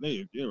rude. They're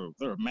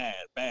mad,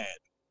 bad.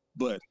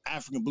 But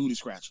African booty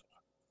scratcher.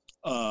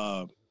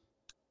 I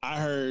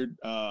heard,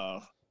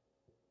 why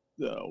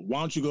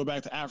don't you go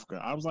back to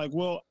Africa? I was like,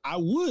 well, I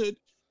would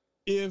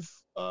if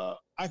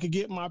I could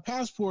get my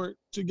passport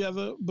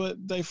together, but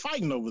they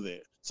fighting over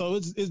there. So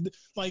it's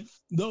like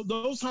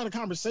those kind of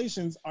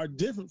conversations are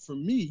different for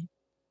me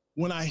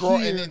when I hear.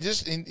 And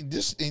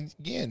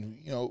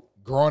again,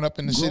 growing up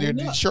in the city of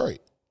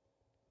Detroit,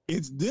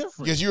 it's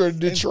different because you're a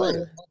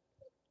Detroiter. So,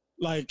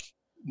 like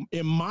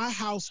in my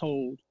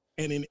household.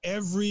 And in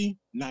every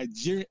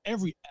Nigerian,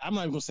 I'm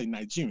not even gonna say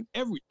Nigerian,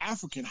 every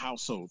African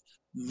household,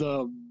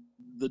 the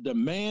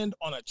demand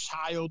on a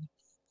child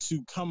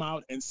to come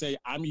out and say,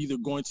 I'm either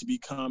going to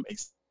become a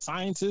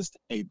scientist,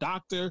 a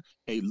doctor,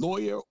 a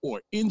lawyer,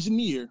 or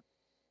engineer,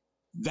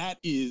 that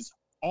is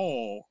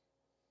all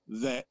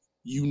that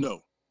you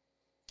know.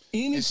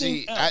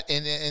 Anything else.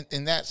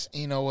 And that's,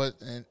 what,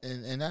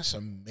 and that's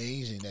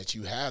amazing that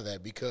you have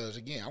that, because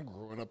again, I'm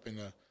growing up in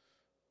a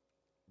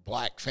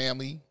black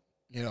family,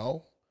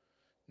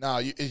 Now,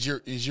 is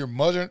your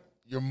mother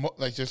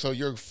so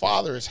your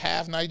father is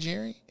half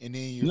Nigerian, and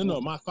then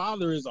no, my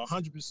father is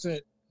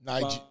 100%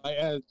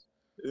 Nigerian.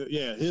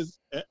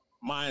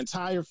 My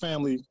entire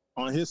family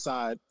on his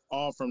side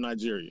all from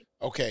Nigeria.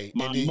 Okay,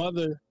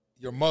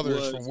 your mother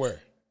is from where?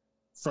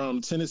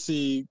 From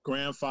Tennessee,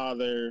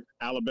 grandfather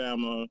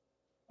Alabama,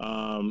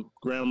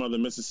 grandmother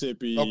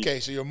Mississippi. Okay,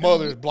 so your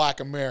mother is Black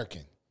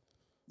American.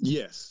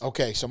 Yes.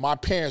 Okay, so my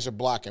parents are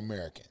Black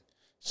American.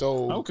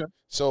 So okay.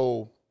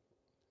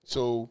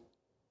 So,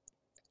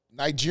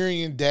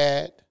 Nigerian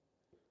dad,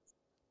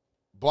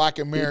 Black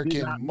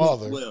American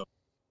mother.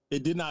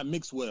 It did not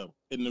mix well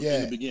in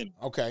the beginning.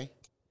 Okay.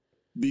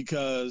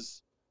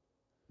 Because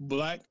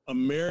Black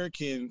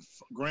American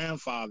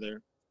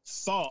grandfather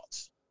thought,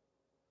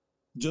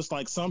 just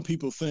like some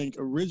people think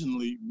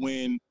originally,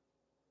 when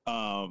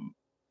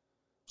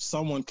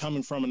someone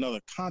coming from another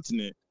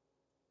continent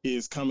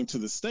is coming to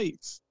the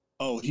States,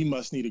 oh, he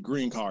must need a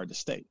green card to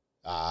stay.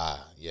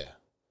 Ah, yeah.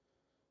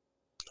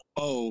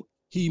 Oh,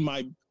 he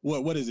might.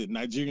 What is it?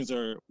 Nigerians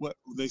are what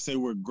they say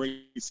we're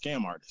great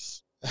scam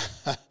artists.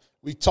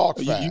 We talk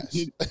fast.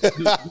 You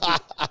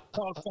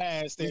talk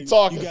fast. We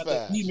talking you got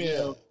fast. The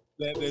email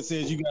that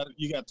says you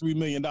got $3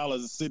 million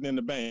sitting in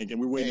the bank, and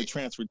we're waiting to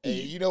transfer to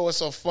you. You know what's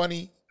so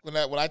funny? When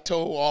I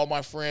told all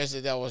my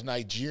friends that was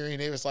Nigerian,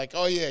 they was like,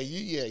 "Oh yeah,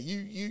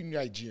 you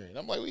Nigerian."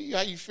 I'm like, well,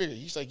 "How you figure?"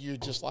 He's like, "You're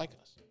just like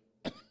us."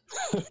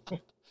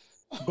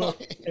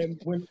 But and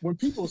when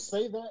people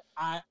say that,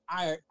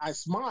 I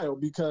smile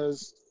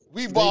because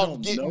we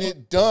about getting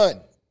it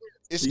done.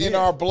 It's in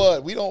our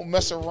blood. We don't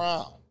mess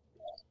around.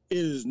 It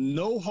is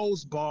no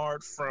holds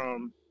barred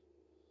from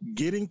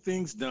getting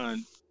things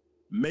done,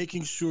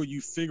 making sure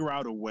you figure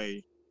out a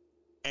way,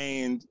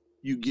 and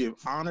you give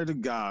honor to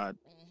God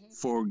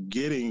for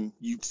getting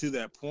you to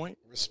that point.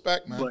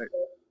 Respect, man. But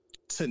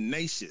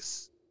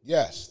tenacious.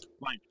 Yes.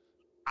 Like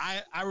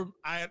I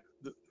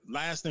the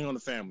last thing on the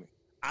family.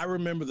 I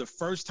remember the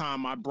first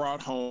time I brought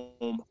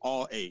home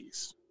all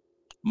A's.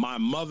 My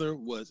mother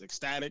was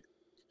ecstatic.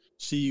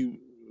 She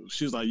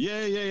was like,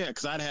 yeah,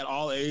 because I'd had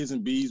all A's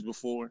and B's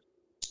before.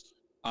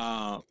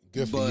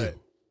 Good for you.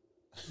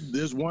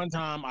 There's one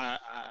time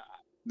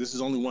this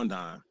is only one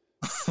time.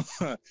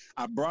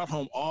 I brought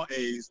home all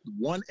A's.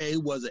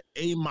 1A was an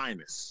A-.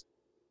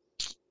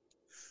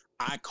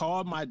 I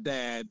called my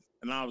dad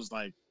and I was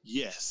like,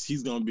 yes,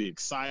 he's going to be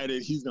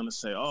excited. He's going to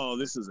say, oh,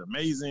 this is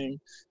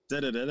amazing.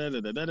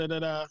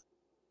 Da-da-da-da-da-da-da-da-da.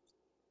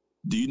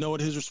 Do you know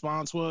what his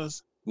response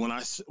was? when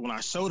I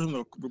showed him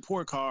the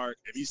report card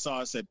and he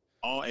saw it said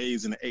all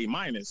A's and an A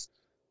minus,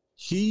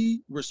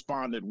 he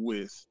responded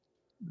with,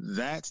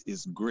 "That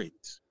is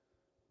great.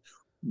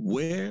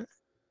 Where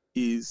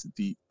is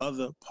the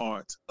other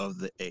part of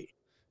the A?"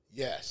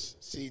 Yes.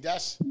 See,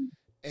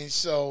 and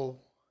so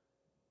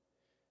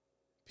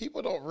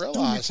people don't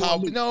realize how.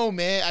 No,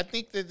 man. I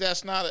think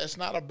that's not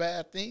a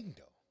bad thing,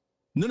 though.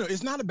 No,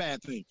 it's not a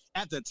bad thing.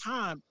 At the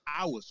time,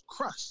 I was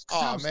crushed.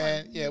 Oh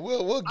man, yeah,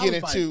 we'll get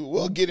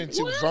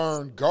into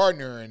Vern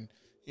Gardner and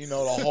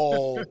the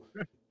whole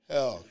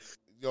hell.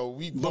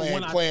 We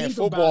playing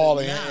football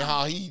and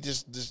how he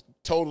just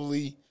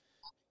totally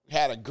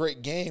had a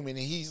great game, and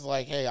he's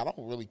like, "Hey, I don't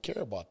really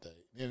care about that."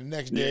 And the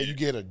next day, you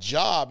get a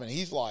job, and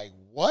he's like,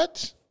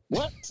 "What?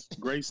 What?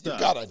 Great stuff.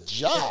 You got a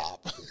job."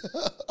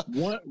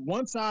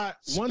 Once I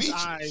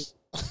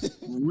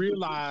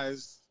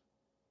realized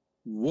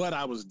what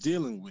I was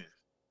dealing with,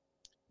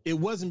 it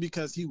wasn't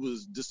because he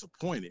was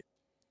disappointed.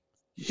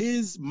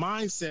 His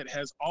mindset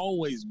has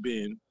always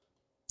been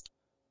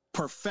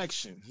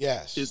perfection.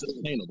 Yes, is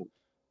attainable.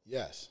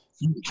 Yes,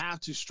 you have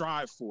to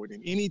strive for it,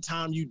 and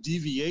anytime you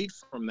deviate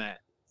from that,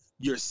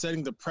 you're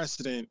setting the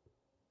precedent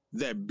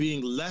that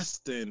being less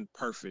than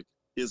perfect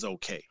is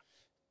okay.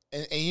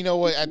 And you know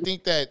what? I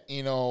think that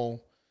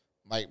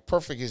like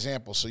perfect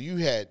example. So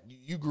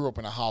you grew up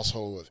in a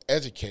household of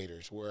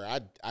educators where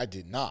I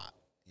did not.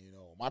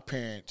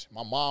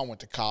 My mom went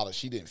to college.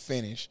 She didn't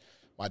finish.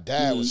 My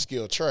dad was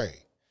skilled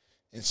trade.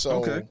 And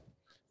so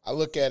I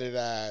look at it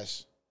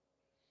as,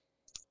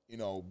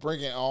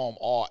 bringing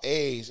all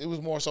A's. It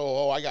was more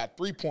so, I got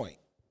 3-point.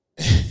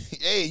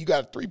 Hey, you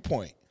got a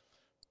 3-point.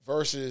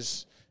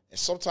 Versus, and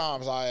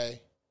sometimes I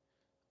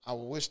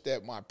wish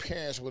that my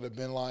parents would have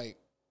been like,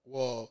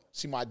 well,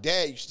 see, my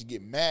dad used to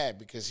get mad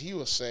because he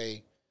would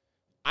say,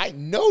 "I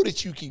know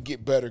that you can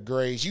get better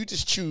grades. You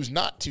just choose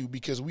not to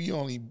because we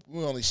only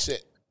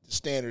set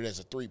standard as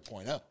a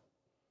 3.0."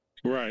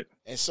 Right.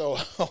 And so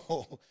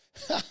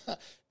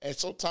and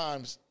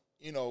sometimes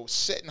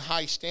setting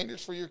high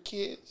standards for your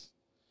kids,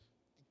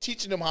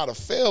 teaching them how to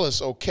fail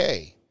is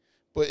okay,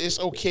 but it's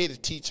okay to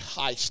teach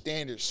high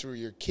standards for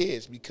your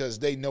kids because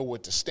they know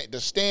what the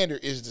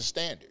standard is. The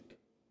standard.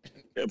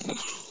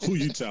 Who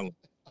you telling?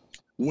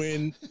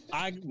 When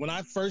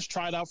I first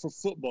tried out for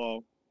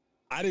football,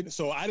 I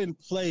didn't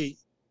play.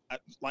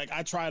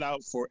 I tried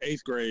out for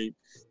 8th grade,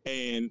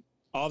 and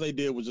all they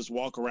did was just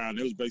walk around.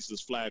 It was basically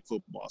just flag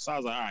football. So I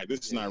was like, all right,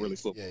 this is not really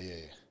football.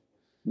 Yeah.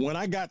 When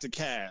I got to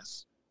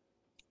Cass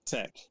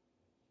Tech,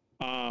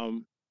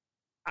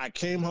 I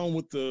came home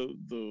with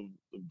the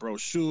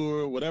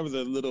brochure, whatever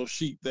the little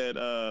sheet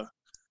that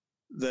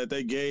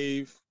they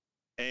gave,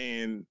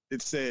 and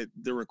it said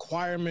the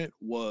requirement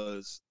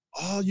was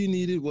all you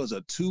needed was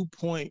a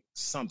 2-point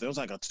something. It was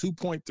like a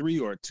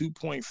 2.3 or a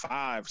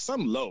 2.5,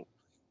 something low.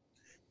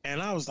 And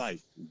I was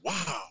like,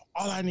 wow,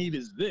 all I need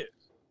is this.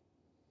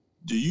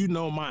 Do you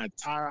know my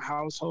entire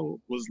household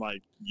was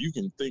like, you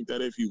can think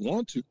that if you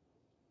want to,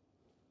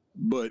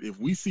 but if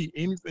we see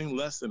anything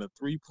less than a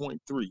 3.3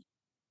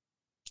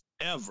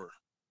 ever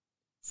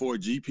for a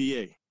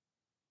GPA,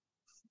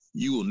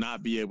 you will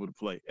not be able to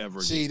play ever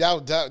again. See,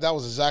 that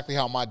was exactly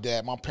how my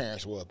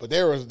parents were. But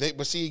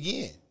but see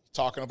again,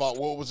 talking about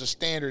what was the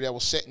standard that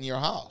was set in your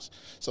house.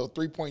 So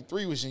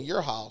 3.3 was in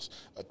your house,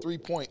 a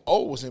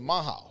 3.0 was in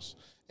my house.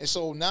 And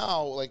so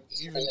now, like,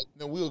 even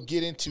we'll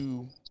get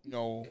into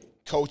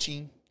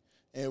coaching,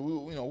 and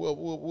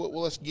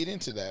we'll let's get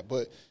into that.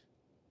 But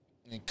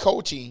in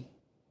coaching,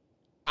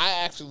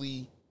 I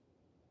actually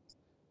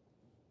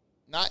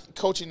not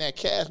coaching that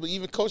Cass, but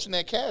even coaching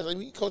that Cass.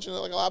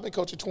 I've been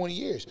coaching 20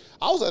 years.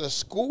 I was at a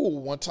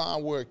school one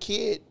time where a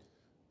kid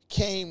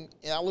came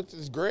and I looked at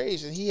his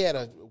grades and he had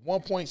a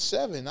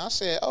 1.7. And I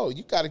said, "Oh,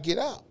 you got to get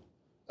out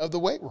of the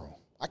weight room."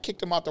 I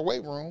kicked him out the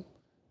weight room,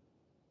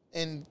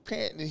 and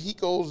he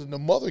goes and the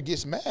mother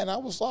gets mad. And I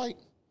was like,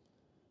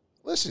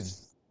 "Listen,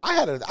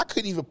 I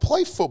couldn't even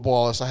play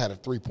football unless I had a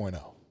 3.0."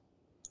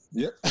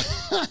 Yep.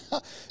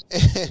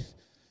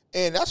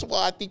 and that's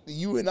why I think that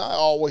you and I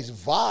always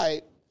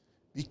vibe,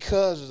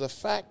 because of the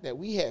fact that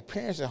we had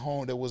parents at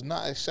home that was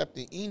not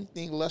accepting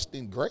anything less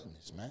than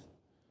greatness, man.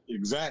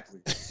 Exactly.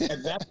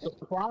 And that's the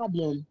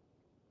problem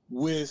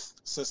with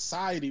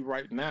society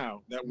right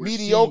now. That we're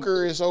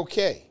mediocre is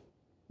okay.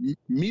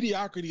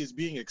 Mediocrity is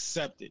being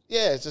accepted.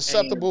 Yeah, it's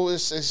acceptable.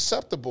 It's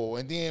acceptable.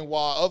 And then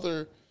while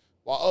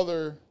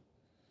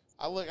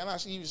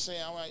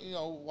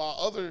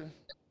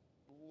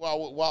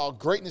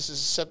greatness is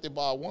accepted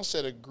by one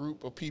set of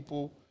group of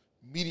people,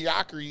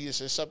 mediocrity is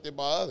accepted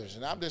by others.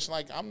 And I'm just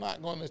like, I'm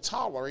not going to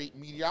tolerate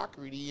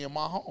mediocrity in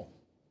my home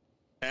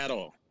at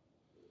all.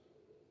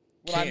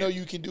 Well, I know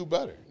you can do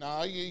better.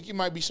 Now, you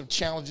might be some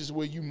challenges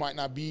where you might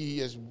not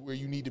be as where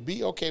you need to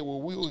be. Okay,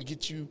 well, we will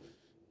get you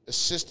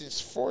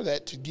assistance for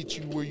that to get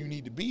you where you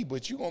need to be.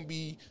 But you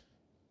need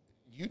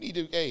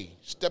to,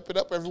 step it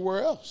up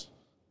everywhere else.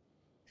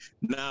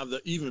 Now,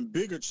 the even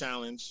bigger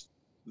challenge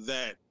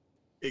that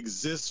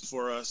exists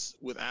for us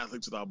with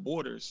Athletes Without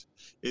Borders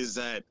is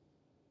that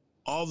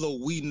although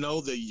we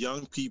know that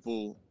young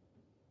people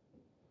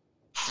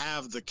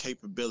have the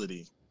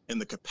capability and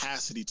the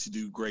capacity to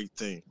do great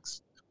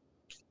things.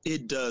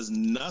 It does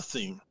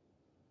nothing.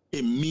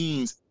 It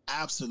means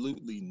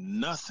absolutely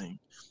nothing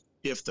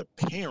if the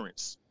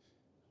parents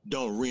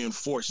don't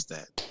reinforce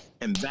that.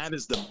 And that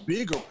is the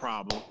bigger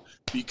problem,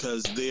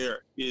 because there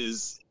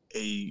is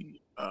a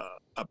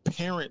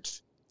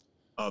parent,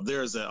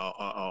 there's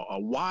a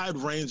wide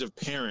range of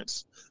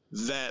parents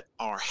that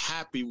are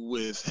happy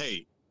with,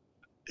 hey,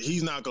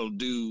 he's not going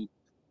to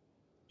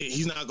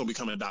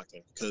become a doctor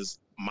because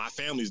my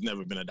family's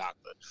never been a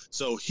doctor.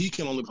 So he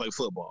can only play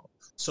football.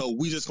 So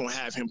we just going to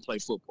have him play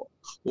football.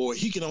 Or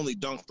he can only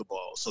dunk the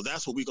ball. So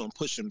that's what we're going to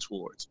push him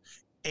towards.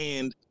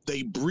 And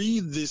they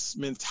breathe this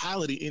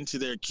mentality into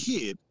their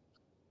kid.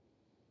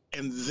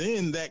 And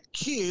then that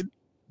kid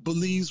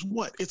believes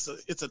what? It's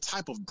a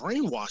type of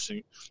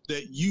brainwashing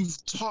that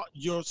you've taught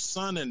your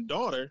son and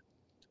daughter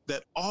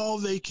that all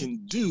they can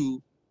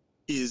do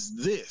is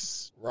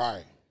this.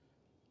 Right.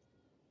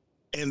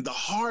 And the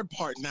hard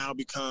part now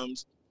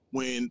becomes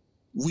when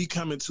we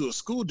come into a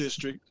school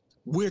district,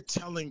 we're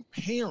telling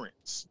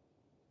parents,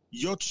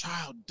 your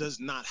child does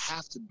not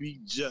have to be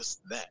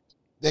just that.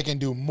 They can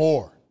do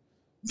more.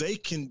 They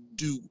can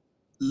do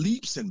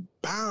leaps and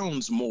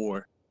bounds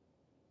more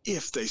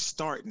if they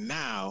start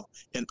now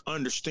and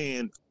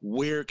understand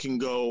where it can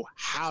go,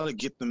 how to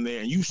get them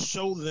there, and you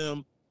show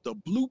them the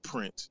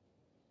blueprint.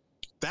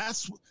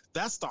 That's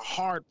the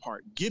hard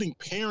part, getting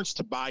parents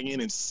to buy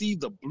in and see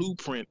the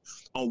blueprint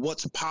on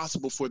what's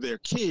possible for their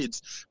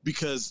kids,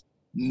 because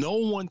no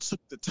one took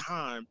the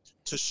time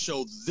to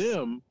show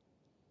them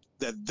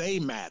that they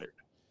mattered.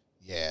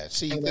 Yeah,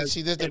 that's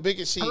the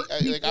biggest.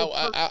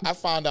 I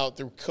found out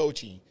through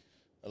coaching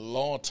a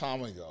long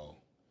time ago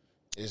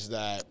is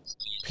that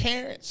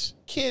kids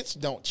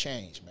don't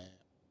change, man.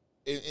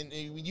 And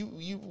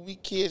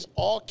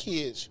all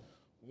kids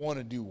want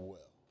to do well.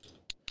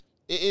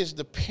 It is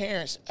the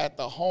parents at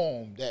the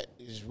home that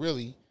is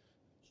really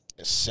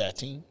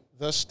setting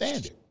the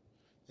standard.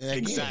 And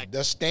again, Exactly.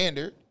 The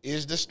standard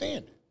is the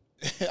standard.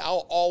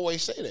 I'll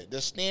always say that.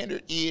 The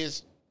standard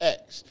is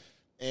X.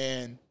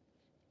 And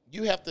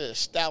you have to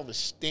establish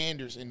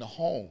standards in the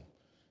home.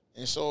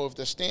 And so if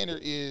the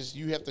standard is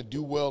you have to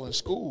do well in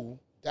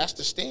school, that's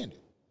the standard.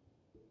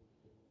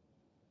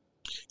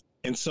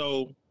 And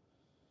so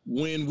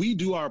when we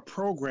do our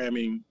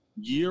programming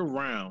year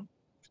round,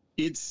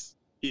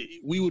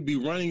 we would be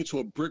running into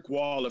a brick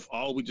wall if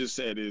all we just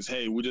said is,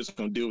 hey, we're just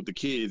going to deal with the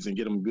kids and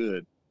get them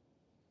good.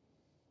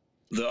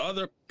 The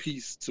other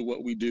piece to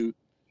what we do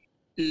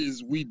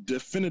is we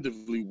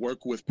definitively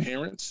work with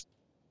parents,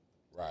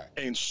 right,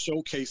 and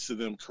showcase to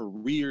them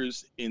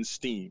careers in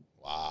STEAM.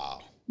 Wow.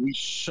 We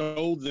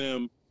show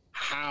them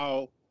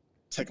how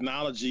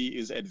technology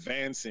is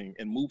advancing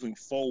and moving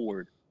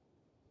forward.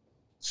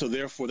 So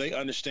therefore they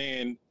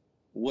understand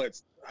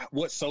what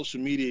social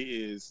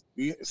media is.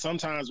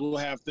 Sometimes we'll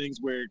have things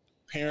where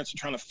parents are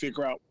trying to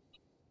figure out,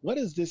 what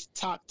is this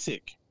top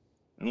tick?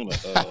 And I'm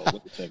like,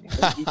 what the heck?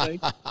 What did you say?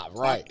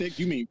 Right. Top tick?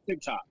 You mean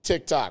TikTok?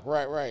 TikTok.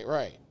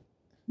 Right.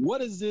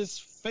 What is this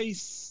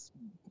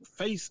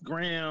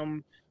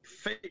Facegram?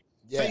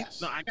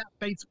 Yes. No, I got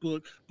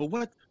Facebook,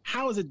 but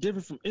how is it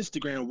different from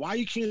Instagram? Why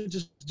you can't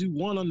just do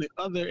one on the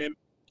other? And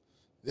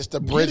it's the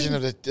bridging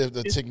of the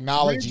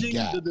technology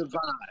gap. The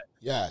divide.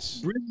 Yes.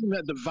 Bridging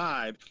that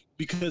divide,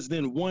 because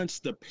then once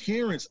the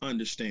parents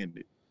understand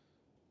it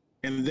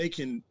and they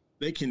can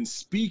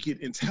speak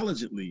it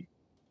intelligently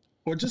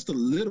or just a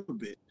little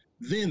bit,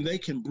 then they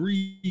can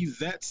breathe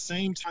that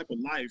same type of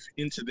life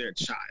into their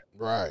child.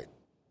 Right.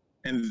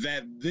 And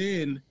that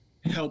then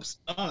helps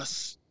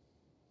us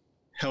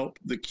help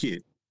the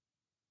kid.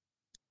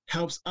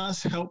 Helps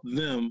us help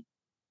them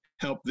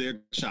help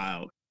their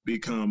child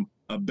become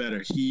a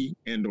better he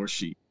and or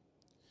she.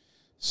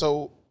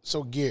 So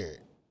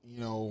Garrett,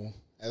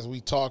 as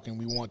we talk and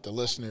we want the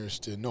listeners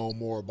to know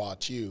more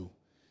about you,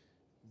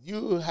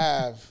 you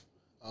have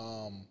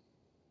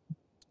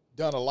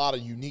done a lot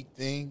of unique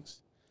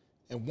things,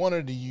 and one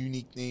of the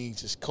unique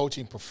things is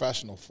coaching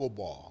professional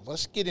football.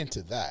 Let's get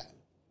into that.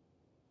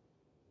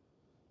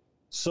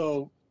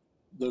 So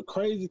the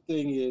crazy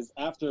thing is,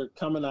 after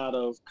coming out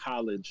of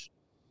college,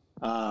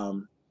 I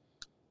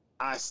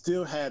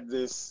still had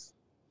this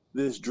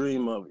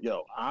dream of,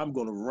 I'm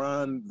going to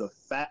run a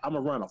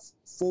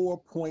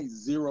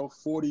 4.0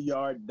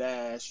 40-yard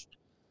dash.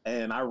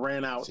 And I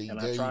ran out and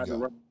I tried to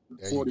run a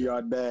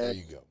 40-yard dash.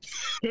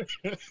 There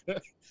you go.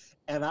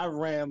 And I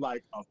ran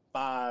like a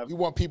 5. You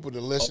want people to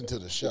listen to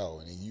the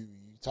show, and you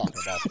talking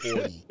about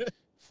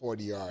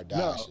 40-yard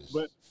dashes.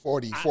 No, but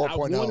 4.0. I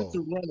wanted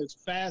to run as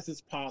fast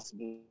as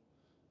possible.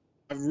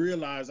 I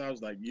realized, I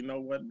was like, you know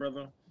what,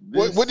 brother?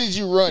 What did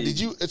you run?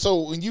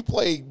 So when you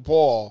played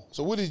ball,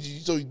 so what did you?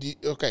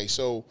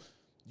 So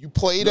you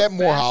played at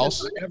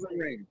Morehouse.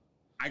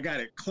 I got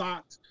it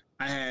clocked.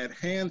 I had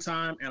hand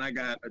time and I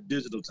got a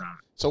digital time.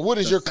 So what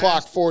is your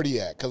clock 40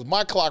 at? Because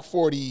my clock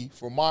 40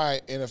 for my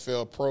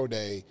NFL Pro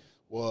Day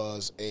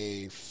was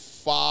a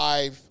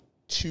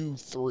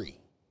 5.23.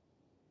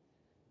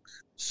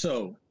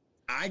 So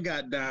I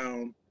got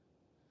down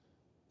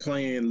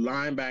playing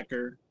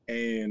linebacker,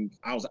 and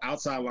I was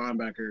outside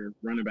linebacker,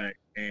 running back,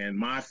 and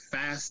my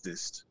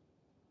fastest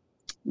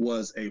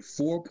was a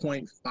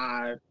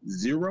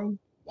 4.50.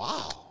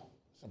 Wow,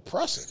 it's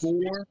impressive.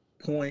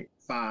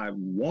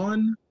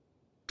 4.51.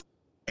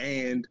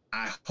 And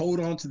I hold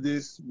on to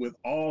this with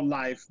all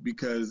life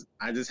because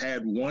I just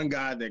had one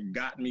guy that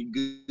got me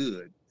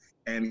good.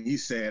 And he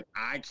said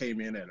I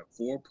came in at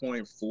a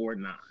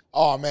 4.49.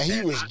 Oh, man,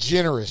 he was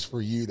generous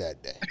for you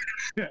that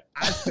day.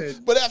 I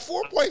said, but that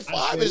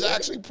 4.5 is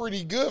actually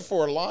pretty good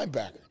for a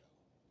linebacker.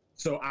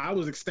 So I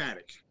was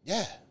ecstatic.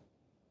 Yeah.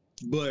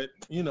 But,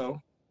 you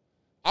know.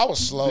 I was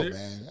slow,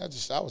 man. I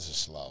was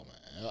just slow,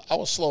 man. I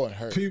was slow and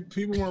hurt.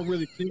 People weren't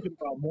really thinking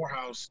about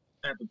Morehouse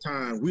at the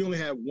time. We only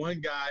had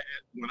one guy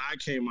when I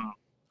came out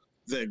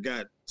that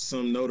got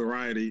some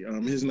notoriety.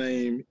 His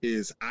name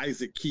is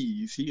Isaac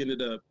Keys. He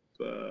ended up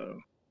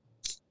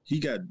he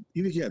got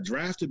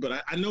drafted,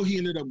 but I know he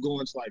ended up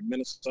going to like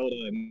Minnesota,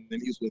 and then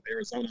he was with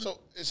Arizona.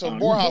 So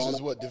Morehouse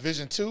is what,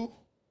 Division II?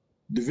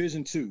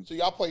 Division II. So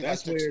y'all played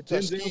That's like where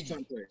Tuskegee.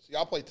 Denzel played. So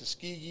y'all played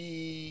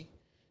Tuskegee.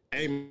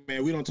 Hey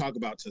man, we don't talk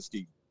about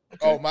Tuskegee.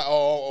 Okay. We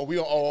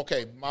don't. Oh,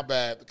 okay, my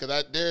bad. Because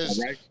I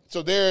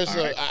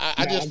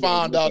just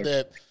found out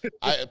that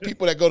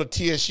people that go to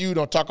TSU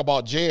don't talk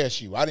about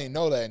JSU. I didn't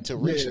know that until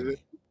recently.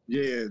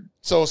 Yeah.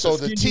 So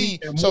the T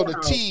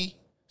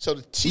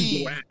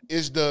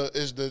is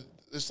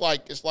it's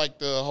like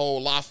the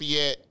whole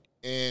Lafayette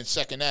and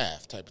Second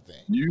Ave type of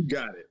thing. You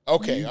got it.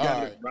 Okay, you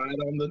got it right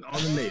on the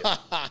nail.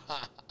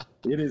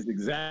 It is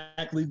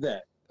exactly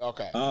that.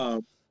 Okay.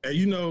 And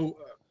you know,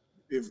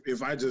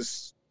 if I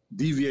just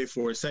deviate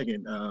for a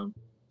second,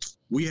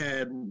 we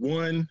had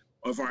one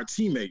of our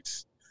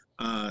teammates,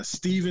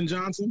 Steven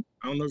Johnson.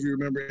 I don't know if you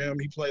remember him.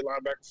 He played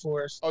linebacker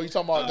for us. Oh, you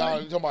talking about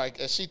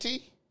CT?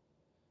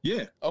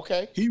 Yeah.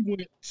 Okay. He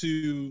went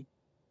to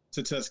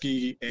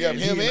Tuskegee, and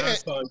him he and I and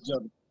saw each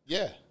other.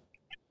 Yeah.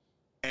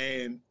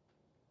 And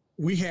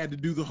we had to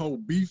do the whole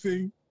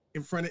beefing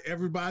in front of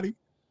everybody,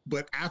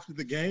 but after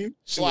the game,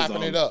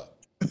 slapping it up.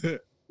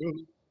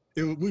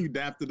 We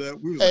dapped it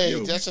up. We was hey,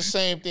 like, that's the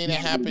same thing that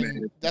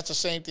happened. That's the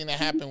same thing that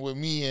happened with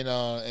me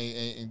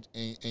and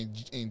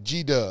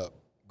G-Dub,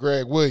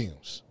 Greg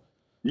Williams.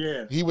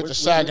 Yeah. He went to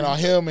Saginaw.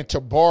 Him and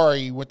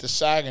Tabari went to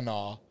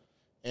Saginaw.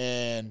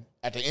 And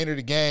at the end of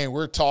the game,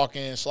 we're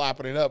talking,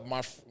 slapping it up.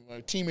 My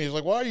teammate's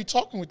like, why are you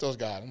talking with those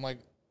guys? I'm like,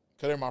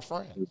 because they're my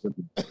friends.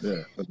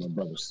 Yeah, that's my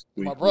brothers.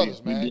 My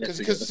brothers, man.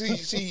 Because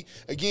see,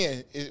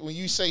 again, when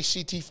you say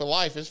CT for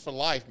life, it's for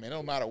life, man. It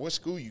don't matter what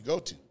school you go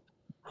to.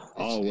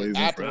 Always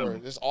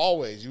afterwards. It's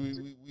always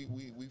we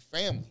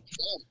family.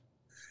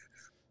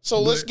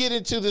 So let's get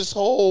into this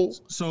whole.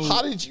 So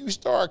how did you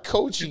start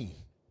coaching?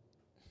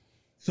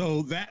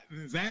 So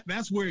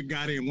that's where it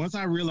got in. Once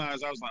I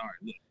realized, I was like, all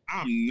right, look,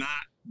 I'm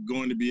not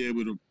going to be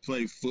able to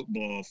play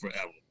football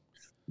forever.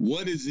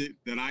 What is it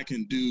that I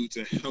can do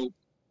to help?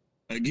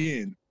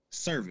 Again,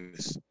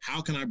 service.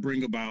 How can I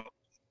bring about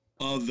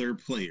other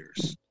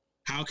players?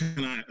 How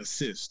can I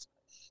assist?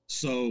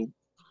 So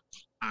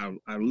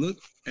I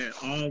looked at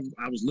I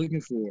was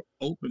looking for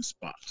open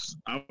spots.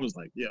 I was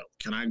like, yo,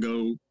 can I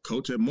go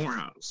coach at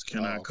Morehouse?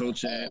 Can I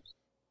coach I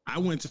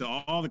went to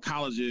all the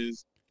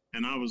colleges,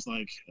 and I was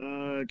like,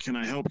 can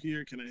I help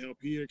here? Can I help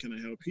here? Can I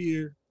help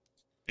here?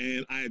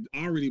 And I had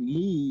already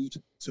moved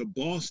to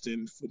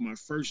Boston for my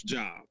first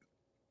job.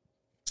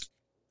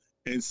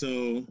 And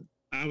so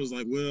I was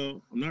like,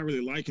 well, I'm not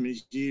really liking it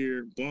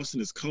here.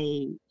 Boston is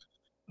cold.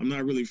 I'm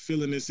not really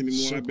feeling this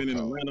anymore. I've been in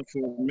Atlanta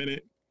for a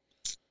minute.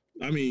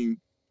 I mean,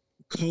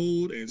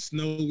 cold and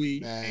snowy.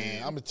 Man,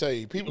 I'm going to tell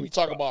you, people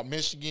talk about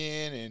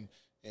Michigan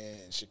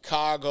and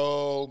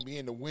Chicago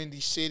being the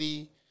windy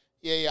city.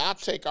 Yeah, I'll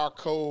take our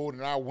cold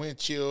and our wind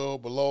chill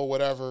below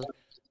whatever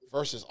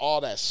versus all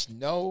that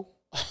snow.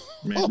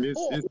 Man,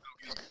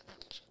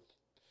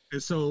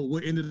 and so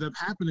what ended up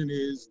happening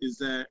is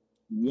that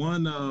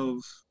one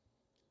of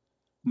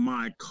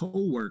my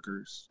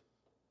coworkers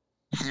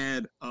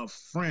had a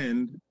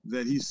friend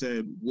that he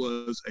said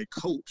was a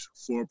coach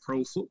for a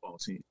pro football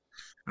team.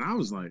 And I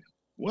was like,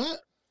 what?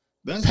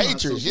 That's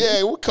Patriots.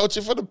 Yeah, we're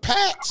coaching for the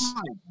Pats.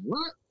 Like,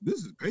 what? This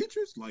is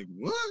Patriots? Like,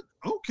 what?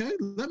 Okay,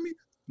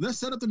 let's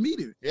set up the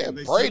meeting. Yeah,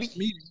 Brady.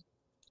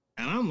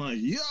 And I'm like,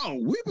 yo,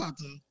 we about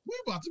to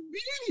be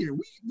in here.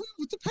 We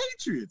with the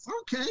Patriots.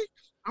 Okay.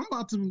 I'm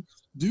about to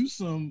do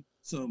some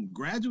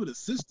graduate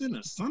assistant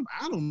or something.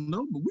 I don't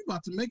know, but we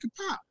about to make it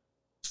pop.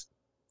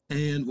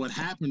 And what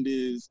happened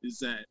is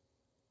that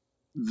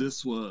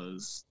this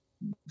was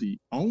the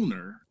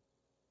owner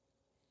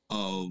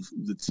of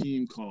the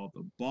team called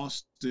the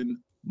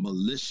Boston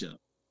Militia.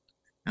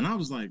 And I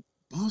was like,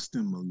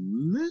 Boston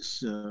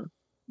Militia?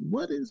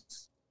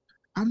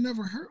 I've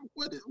never heard,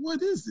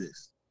 what is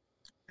this?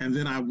 And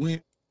then I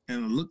went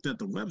and I looked at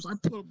the website.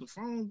 I put up the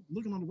phone,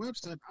 looking on the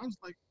website. I was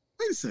like,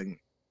 wait a second.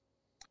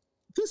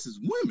 This is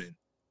women.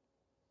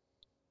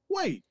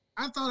 Wait,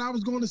 I thought I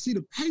was going to see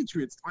the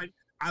Patriots. Like,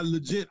 I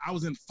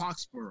was in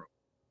Foxborough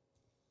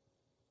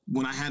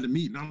when I had the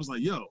meeting. I was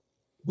like, yo,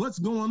 what's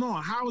going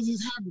on? How is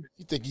this happening?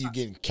 You think you're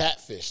getting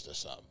catfished or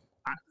something?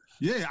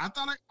 Yeah,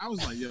 I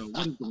was like, yo,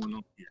 what is going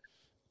on here?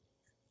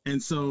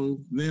 And so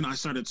then I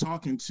started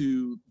talking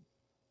to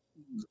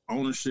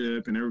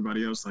ownership and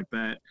everybody else like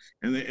that,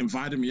 and they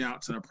invited me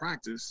out to a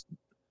practice.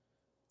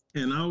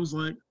 And I was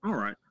like, all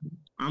right,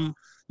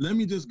 let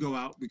me just go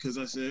out, because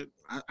I said,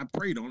 I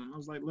prayed on it. I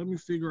was like, let me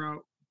figure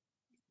out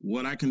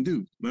what I can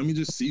do. Let me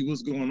just see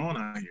what's going on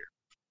out here.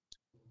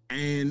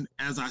 And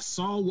as I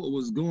saw what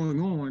was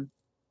going on,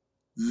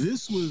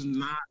 this was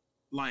not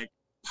like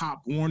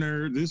Pop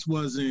Warner. This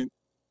wasn't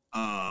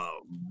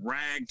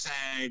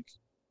ragtag.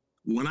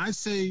 When I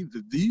say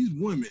that these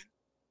women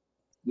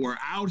were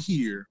out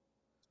here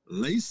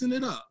lacing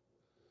it up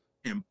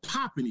and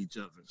popping each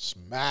other,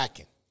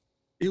 smacking,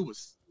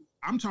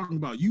 I'm talking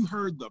about, you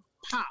heard the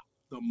pop.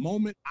 The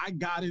moment I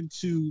got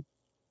into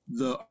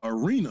the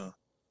arena,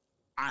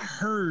 I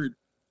heard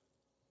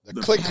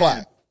the click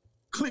clack.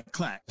 Click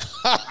clack.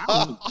 I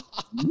was,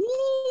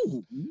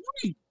 woo,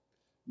 wait,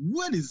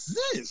 what is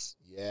this?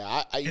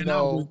 Yeah, I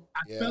fell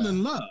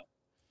in love.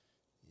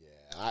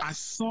 Yeah, I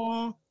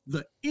saw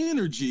the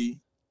energy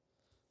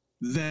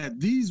that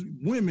these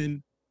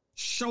women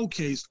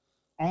showcased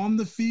on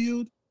the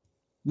field,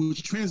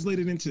 which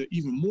translated into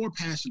even more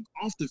passion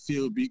off the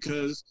field,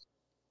 because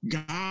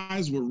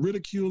guys were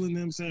ridiculing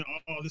them, saying,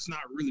 "Oh, this is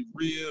not really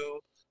real."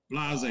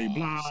 Blase,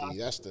 blah. See,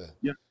 that's the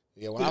yeah.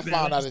 When I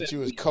found out that you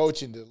was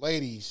coaching the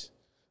ladies,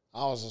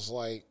 I was just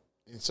like,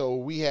 and so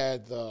we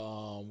had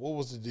the what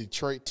was the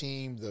Detroit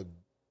team, the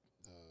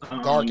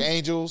Dark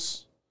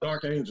Angels.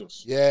 Dark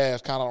Angels. Yeah,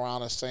 it's kind of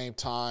around the same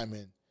time,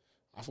 and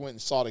I went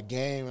and saw the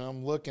game, and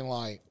I'm looking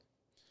like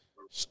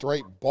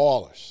straight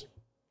ballers.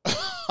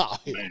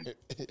 When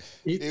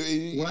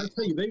I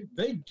tell you,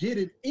 they get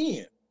it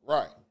in.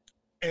 Right.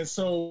 And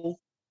so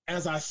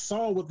as I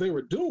saw what they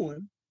were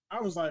doing, I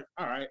was like,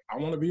 all right, I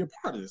want to be a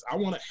part of this. I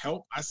want to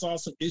help. I saw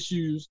some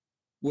issues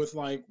with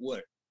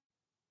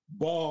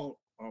ball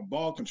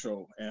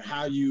control and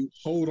how you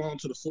hold on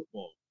to the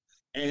football,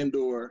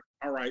 or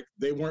all right,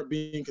 they weren't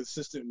being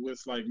consistent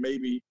with, like,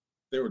 maybe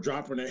they were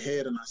dropping their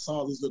head, and I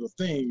saw these little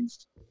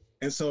things.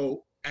 And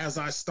so as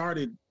I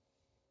started,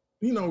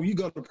 you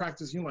go to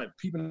practice, like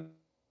peeping,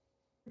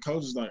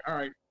 coach is like, all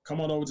right,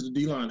 come on over to the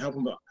D-line, help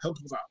them out.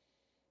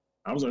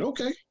 I was like,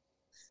 okay.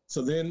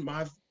 So then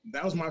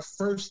that was my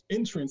first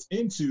entrance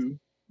into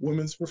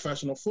women's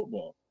professional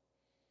football.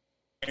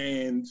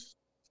 And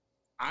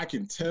I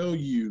can tell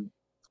you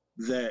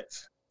that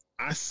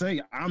I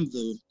say I'm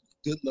the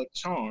good luck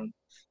charm,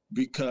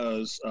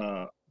 because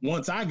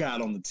once I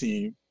got on the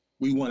team,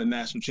 we won a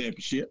national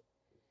championship.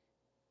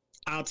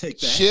 I'll take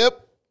that.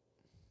 Chip.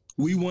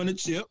 We won a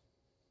chip.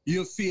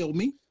 You'll feel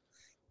me.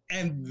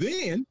 And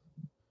then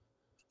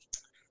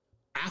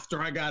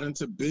after I got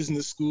into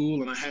business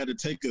school and I had to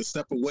take a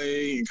step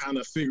away and kind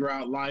of figure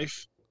out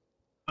life,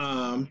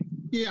 I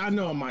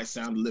know I might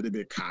sound a little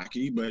bit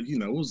cocky, but,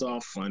 it was all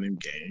fun and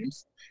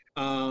games.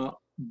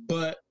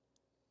 But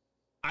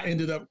I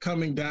ended up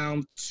coming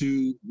down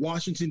to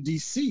Washington,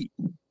 D.C.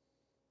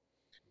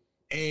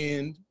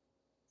 And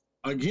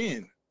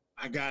again,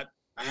 I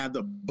had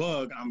the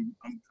bug.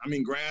 I'm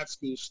in grad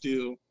school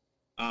still,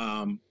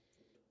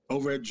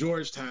 over at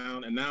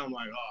Georgetown, and now I'm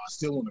like, I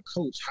still want to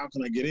coach. How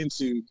can I get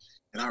into?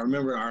 And I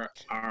remember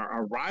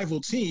our rival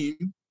team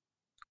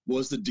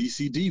was the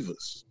DC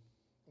Divas.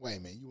 Wait a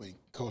minute, you ain't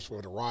coach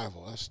for the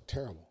rival. That's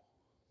terrible.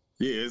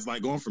 Yeah, it's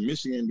like going from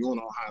Michigan and going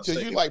to Ohio State. So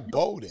you're like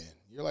Bo then.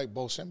 You're like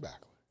Bo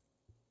Schembechler.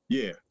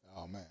 Yeah.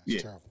 Oh, man,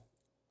 it's terrible.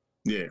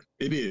 Yeah,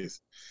 it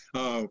is.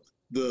 The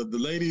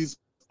ladies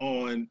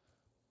on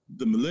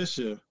the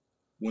militia,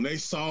 when they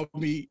saw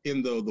me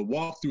in the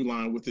walkthrough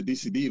line with the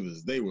DC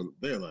Divas,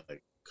 they're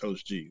like,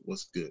 Coach G,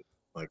 what's good?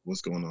 Like,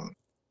 what's going on?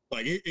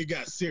 Like, it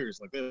got serious.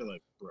 Like, they're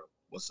like, bro,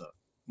 what's up?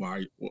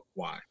 Why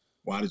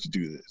did you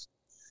do this?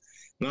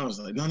 And I was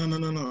like, no.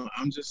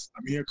 I'm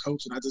here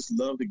coaching. I just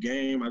love the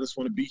game. I just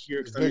want to be here.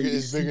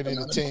 It's bigger than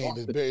the team.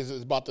 It's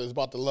about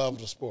the love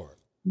of the sport.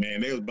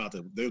 Man, they was about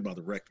to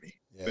wreck me.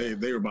 Yeah.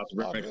 They were about to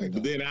wreck me.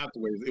 But then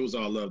afterwards, it was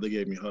all love. They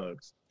gave me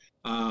hugs.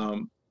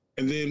 And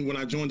then when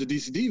I joined the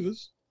DC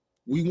Divas,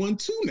 we won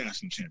 2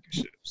 national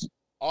championships.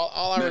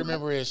 All I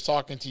remember is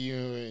talking to you,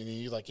 and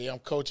you're like, I'm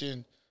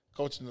coaching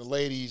the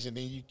ladies, and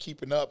then you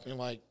keeping up, and you're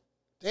like,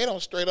 they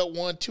don't straight up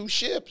won 2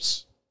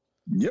 ships.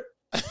 Yep.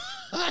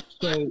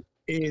 So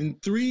in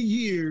 3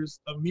 years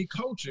of me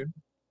coaching,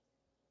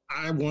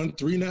 I won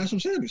 3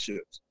 national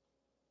championships.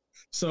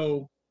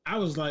 So I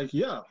was like,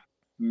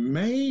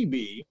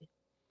 maybe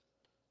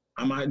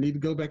I might need to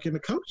go back into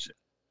coaching.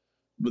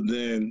 But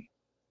then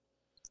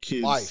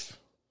kids.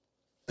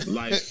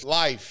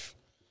 Life.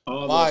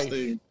 All those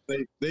things.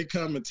 They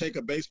come and take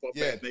a baseball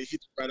bat and they hit you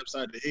right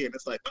upside the head.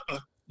 It's like,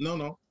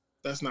 no.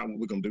 That's not what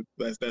we're gonna do.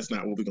 That's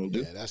not what we're gonna do.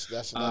 Yeah,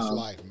 that's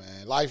life,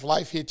 man.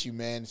 Life hits you,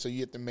 man. So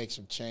you have to make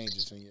some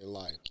changes in your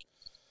life.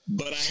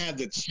 But I had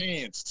the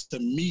chance to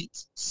meet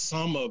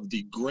some of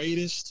the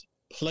greatest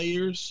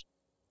players,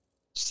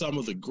 some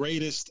of the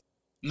greatest,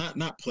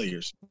 not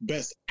players,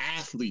 best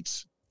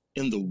athletes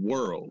in the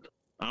world.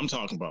 I'm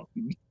talking about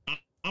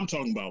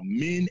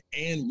men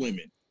and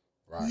women.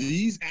 Right.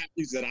 These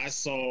athletes that I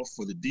saw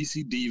for the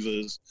DC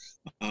Divas,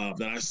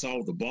 that I saw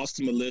with the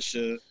Boston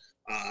Militia,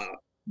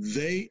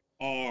 they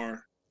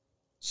are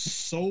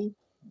so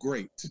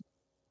great.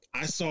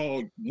 I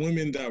saw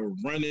women that were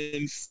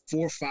running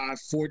 4.5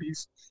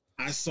 40s.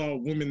 I saw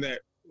women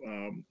that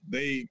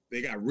they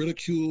got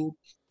ridiculed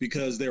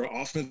because they were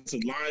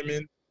offensive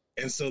linemen,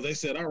 and so they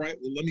said, "All right,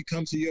 well, let me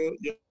come to your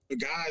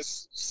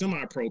guys'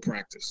 semi-pro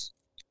practice,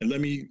 and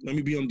let me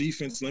be on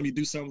defense. Let me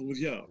do something with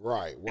y'all."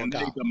 Right. And they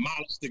Work out.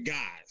 demolished the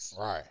guys.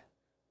 Right.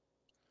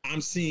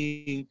 I'm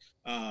seeing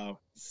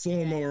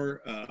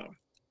former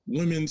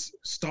women's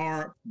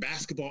star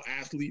basketball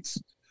athletes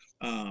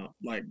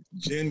like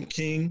Jen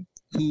King,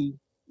 who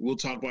we'll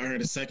talk about her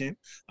in a second.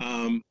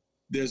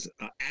 There's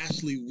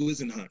Ashley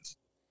Wisenhunt,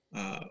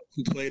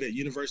 who played at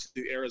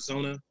University of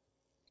Arizona,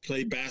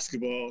 played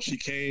basketball. She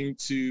came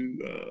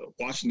to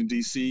Washington,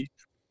 D.C.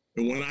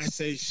 And when I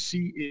say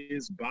she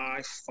is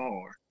by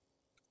far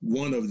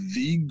one of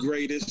the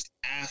greatest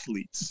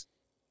athletes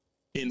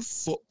in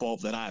football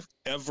that I've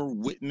ever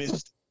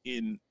witnessed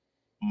in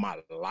my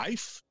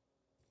life,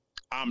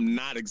 I'm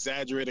not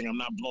exaggerating. I'm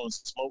not blowing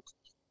smoke.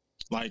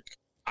 Like,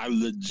 I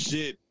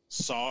legit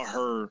saw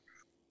her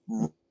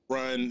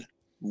run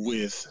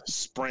with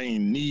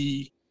sprained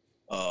knee,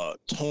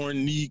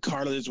 torn knee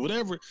cartilage,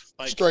 whatever.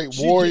 Like, straight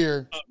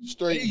warrior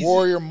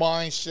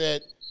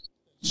mindset,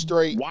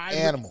 straight wide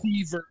animal.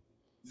 receiver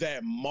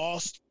that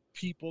mossed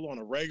people on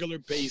a regular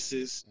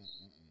basis.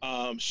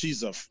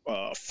 She's a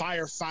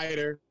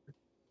firefighter.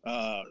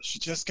 She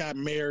just got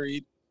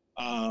married.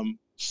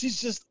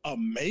 She's just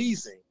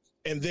amazing.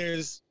 And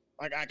there's,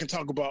 like, I can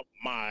talk about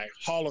my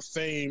Hall of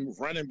Fame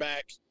running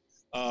back,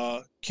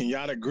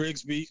 Kenyatta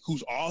Grigsby,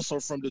 who's also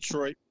from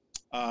Detroit.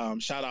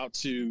 Shout out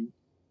to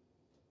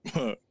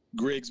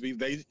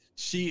Grigsby.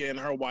 She and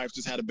her wife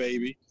just had a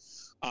baby.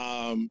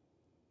 And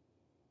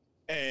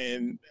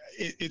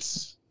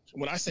it's,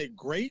 when I say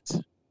great,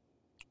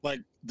 like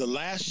the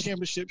last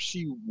championship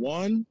she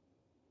won,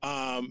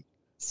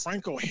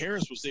 Franco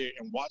Harris was there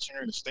and watching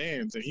her in the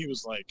stands, and he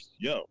was like,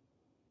 yo,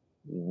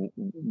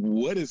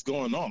 what is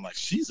going on? Like,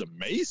 she's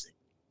amazing.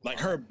 Like,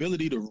 her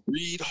ability to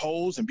read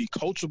holes and be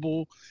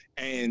coachable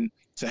and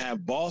to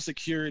have ball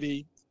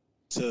security,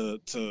 to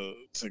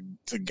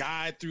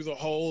guide through the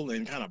hole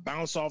and kind of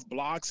bounce off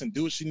blocks and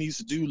do what she needs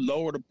to do,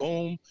 lower the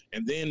boom,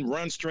 and then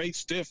run straight,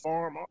 stiff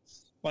arm.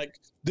 Like,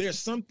 there's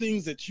some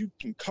things that you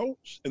can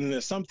coach, and then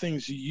there's some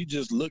things you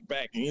just look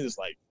back and you're just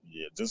like,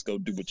 yeah, just go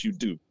do what you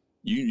do.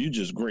 You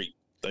just great.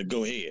 Like,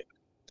 go ahead.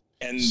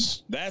 And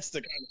that's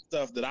the kind of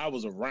stuff that I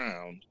was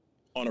around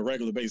on a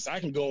regular basis. I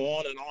can go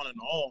on and on and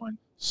on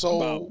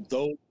about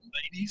those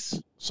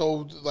ladies.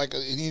 So, like,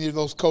 any of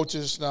those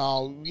coaches,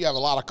 now, you have a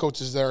lot of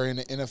coaches that are in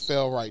the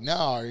NFL right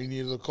now. Are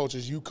any of the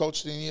coaches you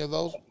coached any of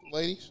those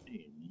ladies?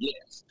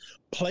 Yes.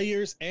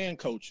 Players and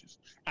coaches.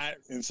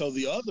 And so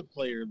the other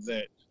player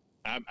that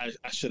I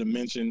should have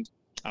mentioned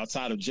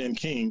outside of Jen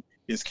King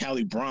is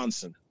Callie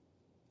Bronson.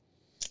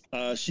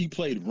 She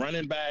played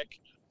running back,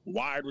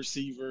 wide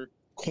receiver,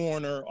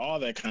 corner, all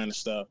that kind of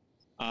stuff.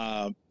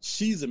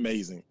 She's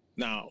amazing.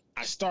 Now,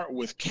 I start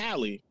with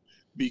Callie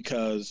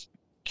because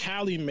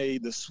Callie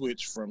made the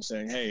switch from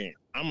saying, hey,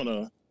 I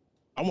want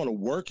to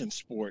work in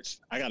sports.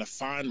 I got to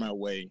find my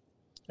way,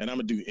 and I'm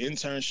going to do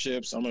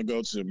internships. I'm going to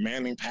go to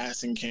Manning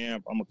passing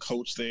camp. I'm going to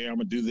coach there. I'm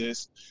going to do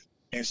this.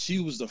 And she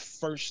was the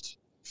first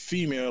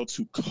female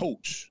to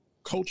coach.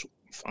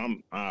 I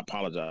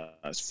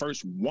apologize.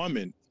 First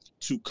woman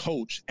to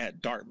coach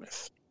at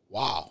Dartmouth.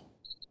 Wow.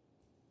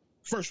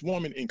 First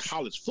woman in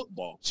college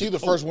football. She's the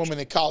first woman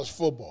in college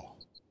football.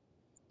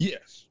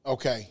 Yes.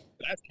 Okay.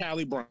 That's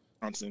Callie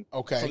Bronson.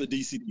 Okay. For the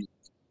DCD.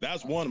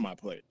 That's one of my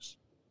players.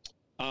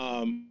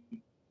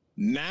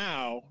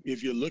 Now,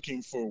 if you're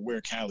looking for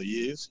where Callie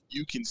is,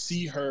 you can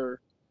see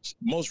her.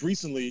 Most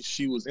recently,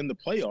 she was in the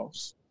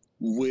playoffs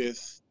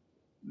with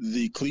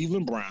the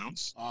Cleveland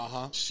Browns.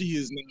 She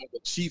is now the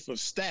chief of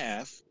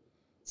staff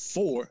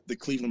for the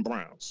Cleveland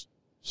Browns.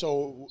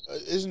 So,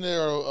 isn't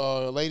there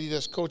a lady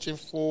that's coaching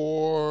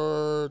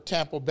for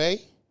Tampa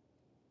Bay?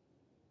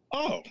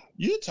 Oh,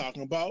 you're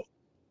talking about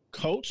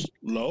Coach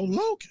Lo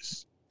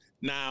Locust.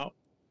 Now,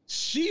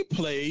 she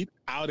played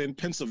out in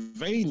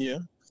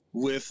Pennsylvania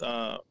with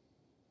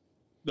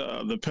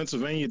the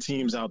Pennsylvania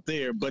teams out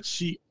there, but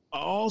she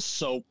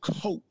also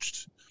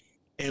coached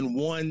and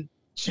won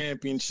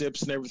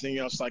championships and everything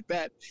else like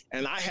that.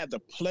 And I had the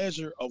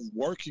pleasure of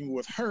working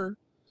with her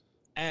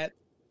at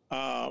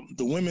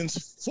the women's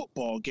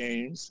football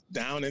games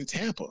down in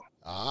Tampa.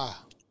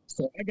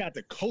 So I got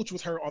to coach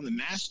with her on the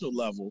national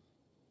level.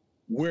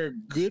 We're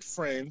good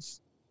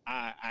friends.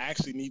 I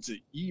actually need to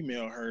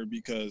email her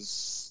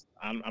because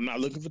I'm not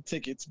looking for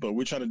tickets, but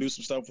we're trying to do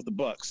some stuff with the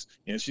Bucks,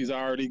 and she's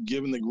already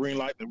given the green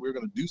light that we're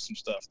going to do some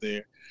stuff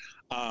there.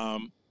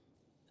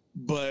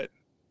 But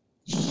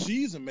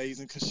she's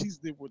amazing because she's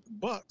there with the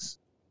Bucks,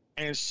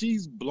 and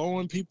she's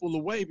blowing people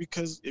away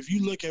because if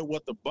you look at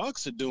what the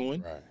Bucks are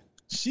doing, right,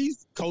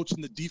 she's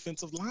coaching the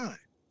defensive line,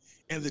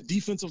 and the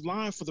defensive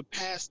line for the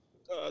past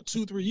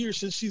 2-3 years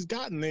since she's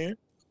gotten there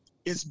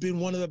it's been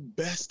one of the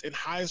best and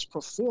highest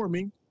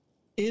performing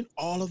in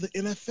all of the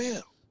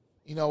NFL.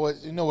 You know what?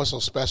 You know what's so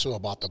special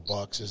about the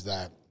Bucks is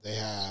that they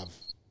have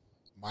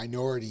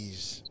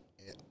minorities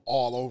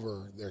all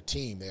over their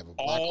team. They have a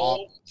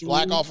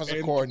black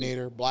offensive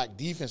coordinator, black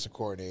defensive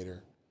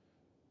coordinator,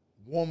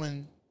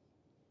 woman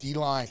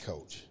D-line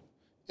coach.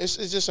 It's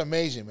just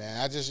amazing, man.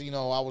 I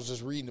was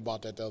just reading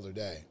about that the other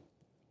day.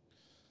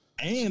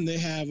 And they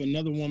have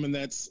another woman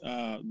that's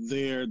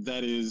there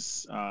that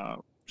is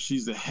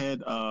she's the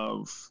head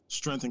of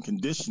strength and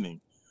conditioning.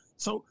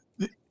 So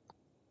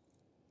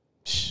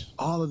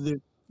all of this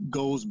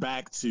goes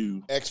back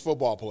to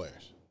ex-football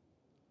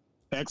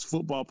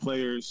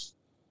players,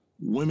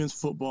 women's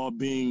football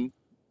being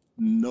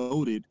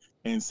noted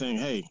and saying,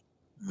 hey,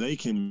 they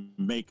can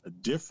make a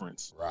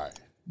difference. Right.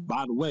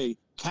 By the way,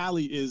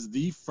 Callie is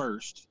the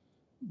first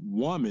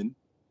woman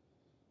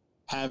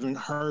having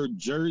her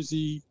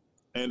jersey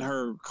and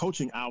her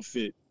coaching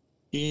outfit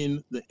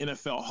in the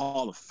NFL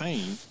Hall of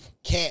Fame.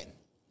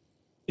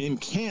 In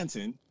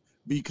Canton,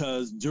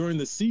 because during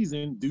the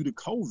season, due to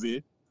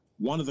COVID,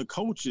 one of the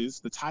coaches,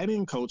 the tight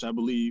end coach, I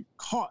believe,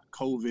 caught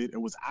COVID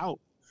and was out.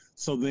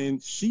 So then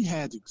she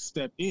had to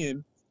step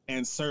in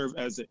and serve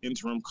as an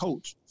interim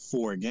coach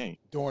for a game.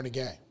 During the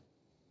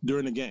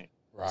game.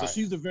 Right. So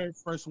she's the very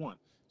first one.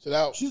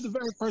 She's the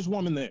very first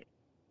woman there.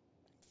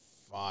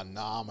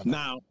 Phenomenal.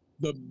 Now,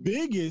 the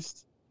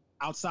biggest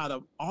outside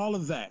of all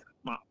of that,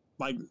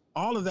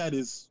 all of that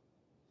is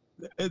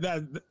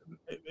that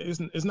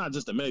it's not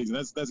just amazing.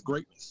 That's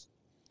greatness.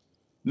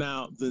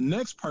 Now, the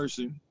next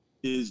person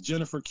is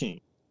Jennifer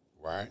King.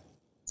 Right.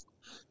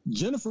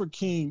 Jennifer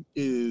King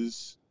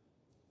is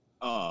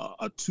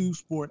a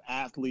two-sport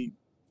athlete.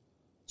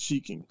 She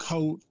can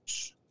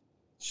coach.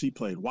 She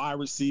played wide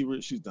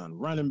receiver. She's done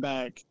running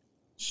back.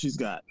 She's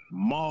got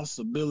moss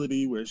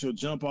ability where she'll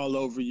jump all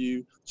over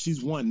you.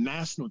 She's won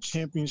national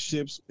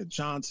championships at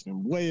Johnson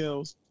and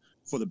Wales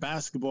for the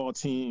basketball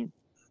team.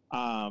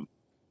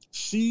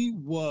 She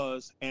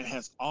was and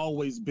has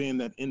always been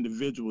that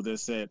individual that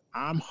said,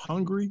 I'm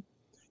hungry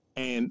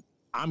and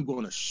I'm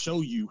going to show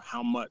you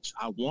how much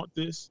I want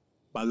this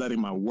by letting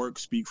my work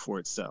speak for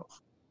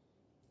itself.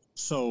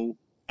 So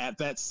at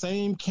that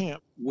same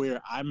camp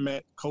where I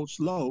met Coach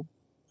Lowe,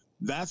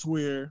 that's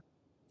where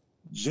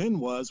Jen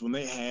was when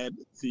they had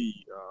the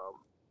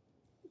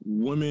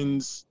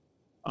women's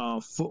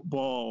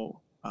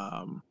football,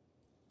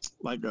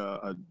 like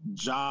a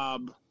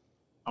job,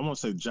 I won't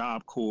say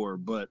job corps,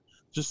 but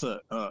just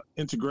a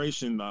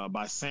integration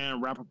by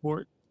Sam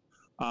Rappaport.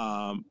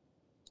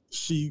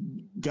 She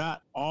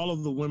got all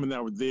of the women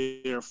that were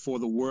there for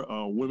the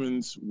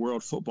women's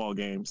World Football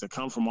Games that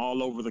come from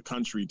all over the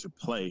country to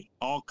play.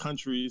 All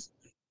countries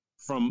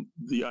from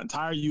the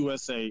entire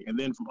USA and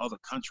then from other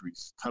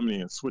countries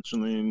coming in,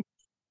 Switzerland,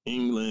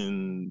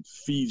 England,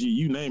 Fiji,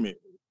 you name it.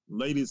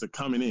 Ladies are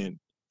coming in.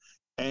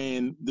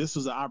 And this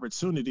was an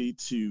opportunity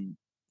to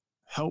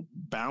help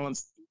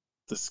balance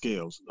the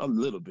scales a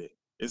little bit.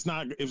 It's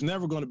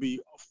never going to be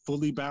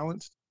fully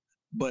balanced,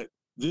 but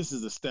this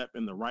is a step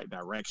in the right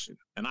direction.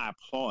 And I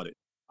applaud it.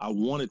 I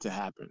want it to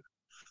happen.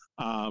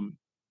 And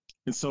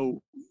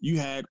so you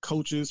had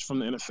coaches from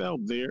the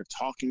NFL there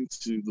talking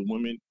to the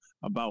women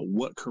about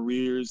what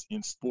careers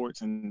in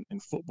sports and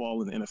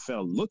football in the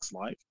NFL looks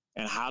like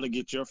and how to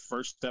get your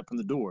first step in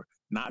the door,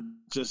 not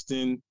just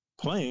in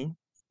playing,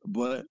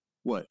 but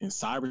in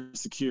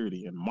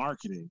cybersecurity and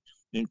marketing,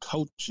 in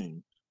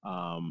coaching,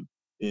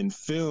 in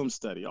film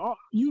study,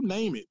 you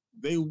name it.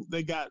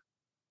 They got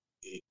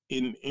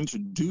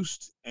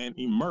introduced and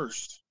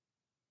immersed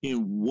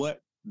in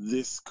what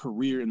this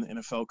career in the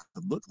NFL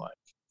could look like.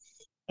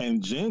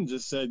 And Jen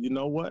just said, you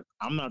know what?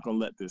 I'm not going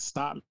to let this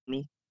stop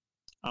me.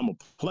 I'm going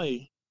to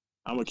play.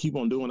 I'm going to keep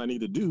on doing what I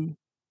need to do,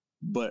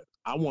 but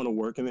I want to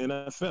work in the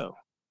NFL.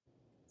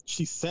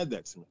 She said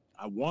that to me.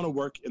 I want to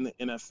work in the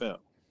NFL.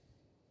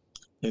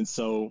 And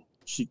so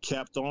she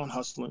kept on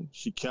hustling.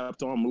 She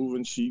kept on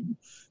moving. She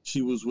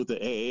was with the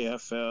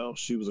AAFL.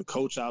 She was a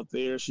coach out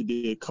there. She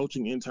did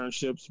coaching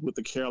internships with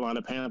the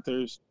Carolina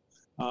Panthers.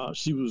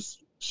 She was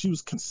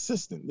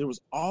consistent. There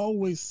was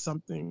always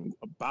something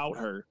about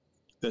her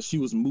that she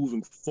was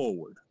moving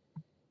forward.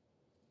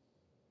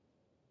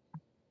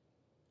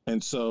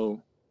 And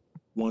so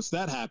once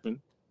that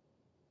happened,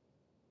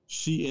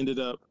 she ended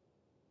up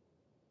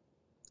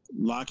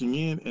locking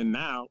in, and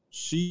now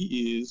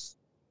she is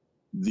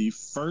the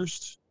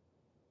first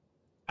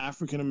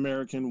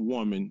African-American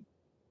woman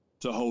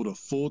to hold a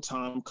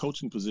full-time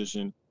coaching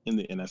position in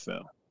the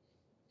NFL.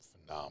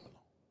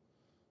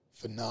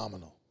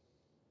 Phenomenal.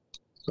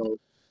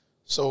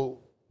 So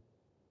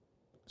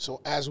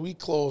as we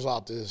close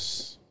out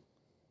this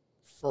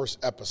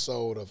first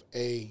episode of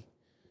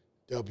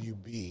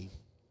AWB,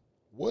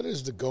 what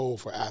is the goal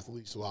for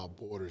Athletes Without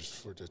Borders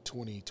for the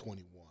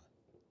 2021?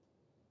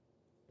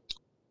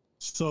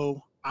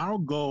 So our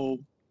goal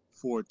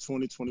for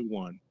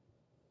 2021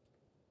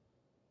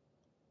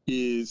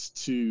 is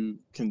to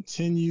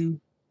continue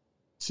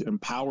to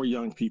empower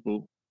young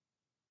people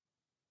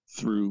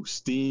through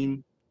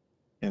STEAM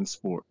and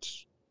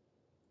sports.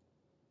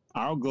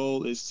 Our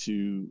goal is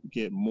to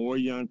get more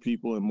young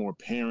people and more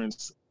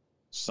parents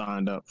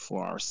signed up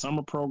for our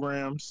summer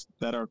programs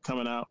that are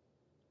coming out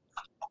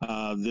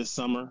this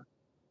summer.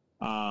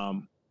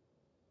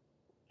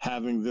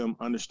 Having them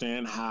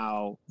understand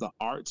how the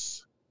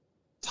arts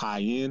tie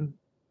in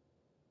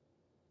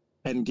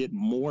and get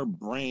more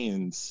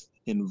brands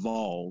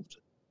involved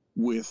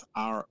with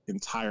our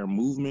entire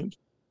movement.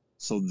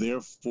 So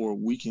therefore,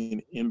 we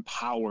can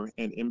empower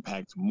and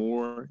impact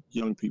more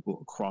young people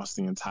across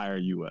the entire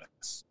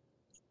U.S.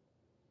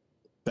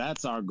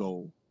 That's our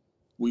goal.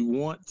 We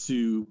want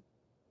to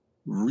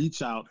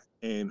reach out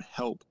and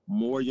help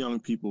more young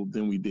people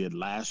than we did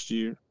last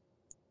year,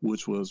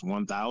 which was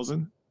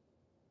 1,000.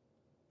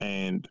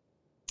 And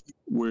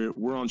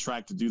we're on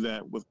track to do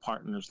that with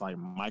partners like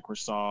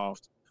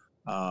Microsoft,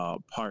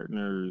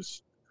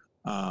 partners.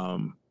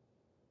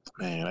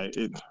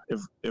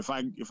 If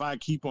I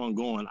keep on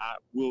going,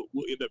 we'll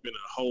end up in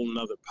a whole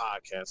nother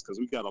podcast because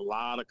we've got a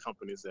lot of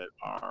companies that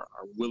are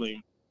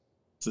willing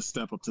to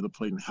step up to the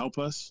plate and help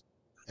us.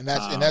 And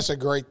that's a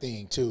great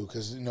thing too,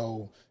 because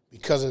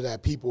because of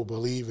that, people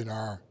believe in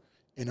our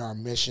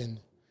mission,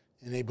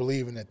 and they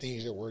believe in the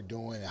things that we're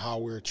doing and how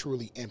we're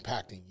truly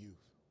impacting youth.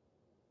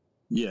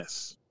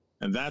 Yes,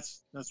 and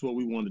that's what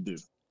we want to do,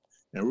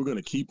 and we're going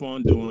to keep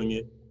on doing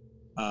it.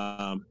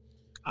 I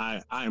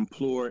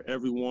implore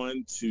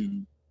everyone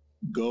to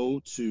go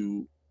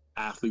to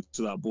Athletes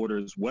Without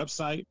Borders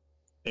website,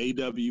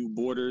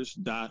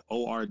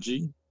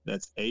 awborders.org.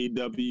 That's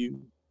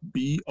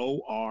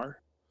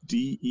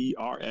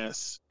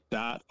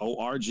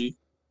awborders.org.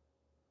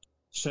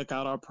 Check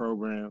out our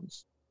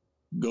programs.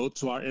 Go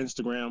to our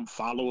Instagram.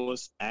 Follow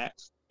us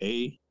at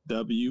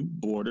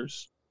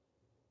awborders.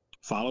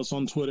 Follow us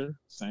on Twitter.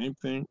 Same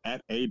thing,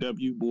 at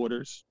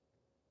awborders.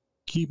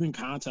 Keep in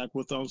contact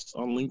with us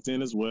on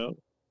LinkedIn as well.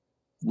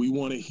 We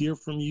want to hear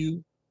from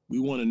you. We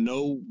want to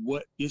know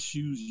what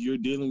issues you're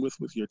dealing with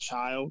your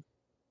child,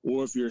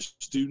 or if you're a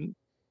student,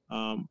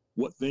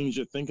 what things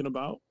you're thinking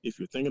about. If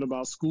you're thinking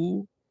about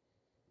school,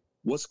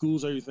 what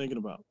schools are you thinking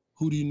about?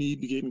 Who do you need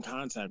to get in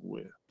contact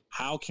with?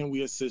 How can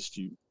we assist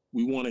you?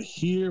 We want to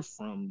hear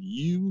from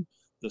you,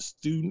 the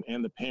student,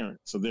 and the parent,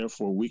 so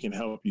therefore we can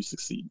help you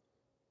succeed.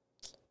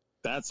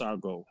 That's our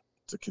goal,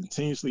 to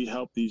continuously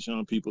help these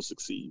young people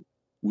succeed.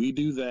 We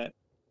do that,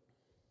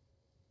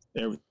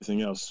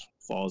 everything else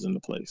falls into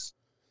place.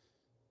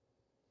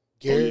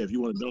 Garrett, if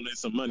you want to donate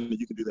some money,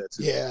 you can do that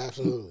too. Yeah,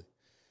 absolutely.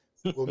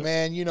 Well,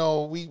 man,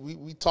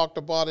 we talked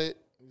about it.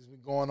 It's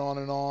been going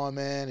on,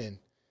 man, and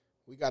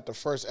we got the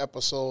first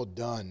episode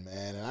done,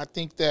 man. And I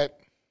think that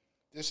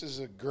this is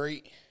a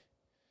great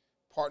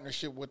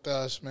partnership with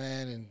us,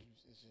 man, and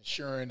it's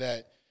ensuring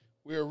that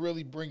we're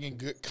really bringing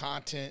good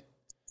content,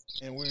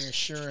 and we're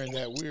ensuring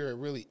that we're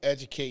really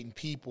educating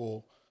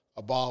people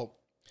about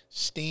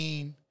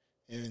STEAM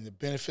and the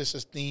benefits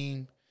of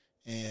STEAM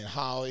and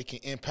how it can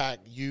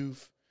impact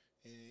youth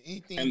and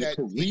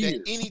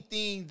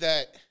anything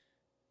that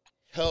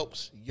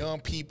helps young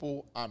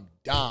people. I'm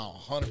down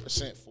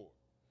 100% for.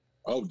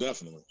 Oh,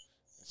 definitely.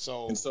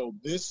 So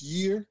this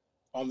year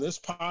on this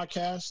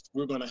podcast,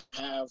 we're going to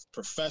have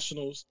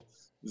professionals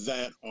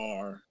that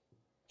are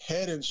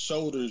head and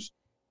shoulders,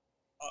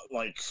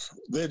 like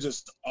they're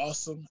just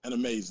awesome and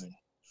amazing.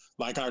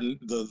 Like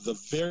the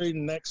very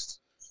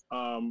next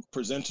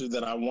presenter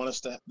that I want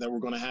us that we're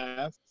going to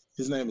have,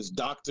 his name is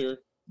Dr.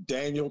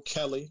 Daniel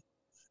Kelly.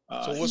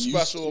 So what's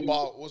special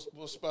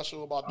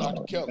about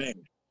Dr. Kelly? Man.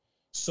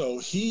 So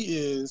he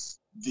is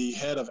the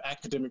head of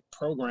academic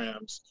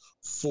programs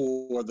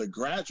for the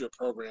graduate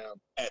program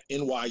at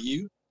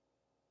NYU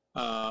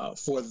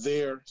for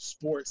their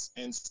sports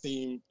and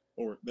STEAM,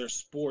 or their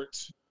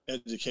sports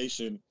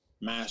education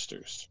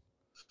masters.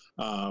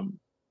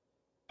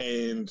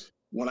 And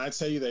when I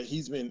tell you that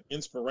he's been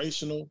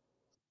inspirational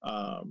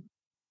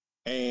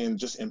and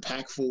just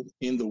impactful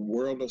in the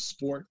world of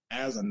sport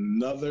as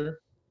another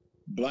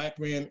Black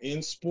man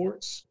in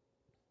sports,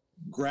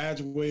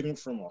 graduating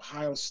from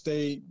Ohio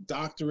State,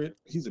 doctorate,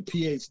 he's a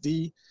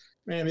PhD.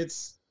 Man,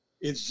 it's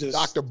just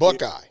Dr.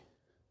 Buckeye.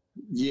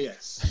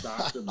 Yes,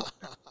 Dr. Buckeye.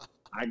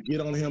 I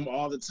get on him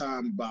all the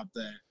time about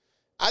that.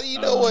 You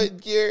know what,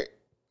 Garrett?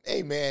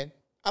 Hey, man,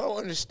 I don't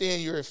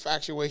understand your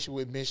infatuation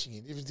with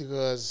Michigan. It's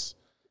because,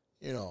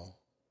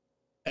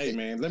 Hey,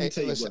 man, let me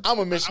tell you what. I'm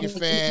a Michigan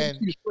fan.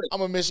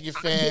 I'm a Michigan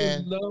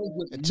fan.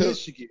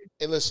 Michigan.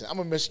 Hey, listen, I'm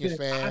a Michigan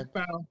fan. I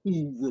found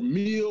who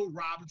Ramil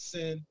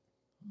Robinson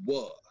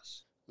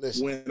was.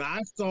 Listen. When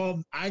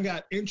I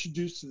got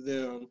introduced to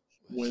them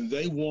when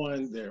they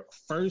won their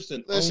first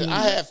and Listen, only.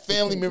 I have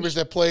family members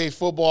that played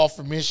football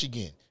for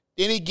Michigan.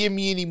 They didn't give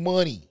me any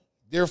money.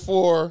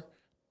 Therefore,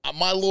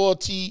 my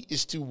loyalty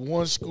is to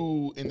one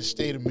school in the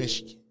state of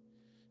Michigan.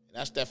 And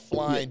that's that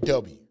Flying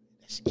W.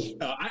 That's it.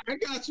 I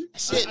got you.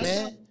 That's it,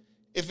 man.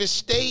 If it's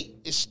state,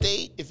 it's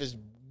state. If it's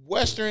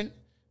Western,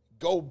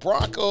 go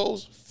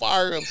Broncos,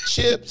 fire up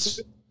Chips.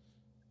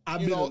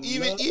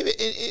 Even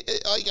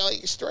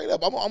like straight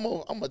up,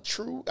 I'm a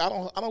true. I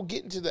don't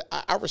get into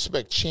I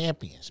respect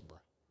champions, bro.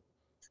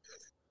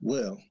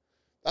 Well,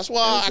 That's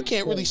why I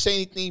can't really say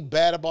anything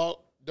bad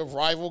about the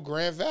rival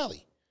Grand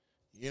Valley.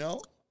 You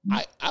know,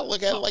 I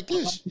look at it like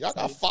this. Y'all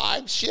got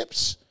 5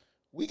 ships.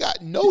 We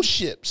got no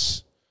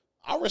ships.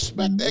 I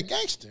respect that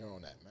gangster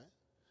on that, man.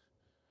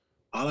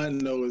 All I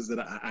know is that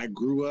I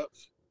grew up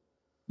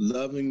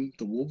loving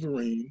the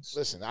Wolverines.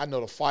 Listen, I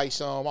know the fight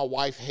song. My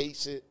wife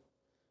hates it.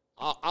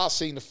 I'll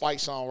sing the fight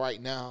song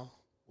right now.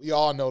 We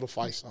all know the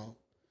fight song.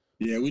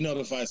 Yeah, we know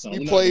the fight song.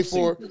 We played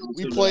for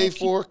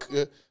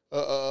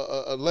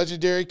a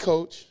legendary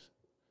coach.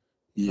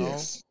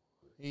 Yes.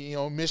 You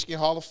know, Michigan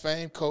Hall of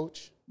Fame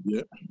coach.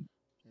 Yeah.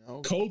 You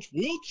know, Coach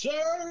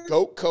Wilcher.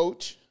 GOAT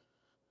coach.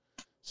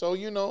 So,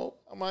 you know,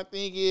 my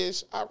thing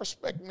is I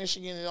respect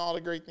Michigan and all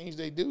the great things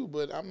they do,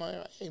 but I'm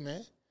like, hey,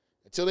 man,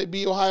 until they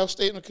beat Ohio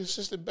State on a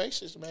consistent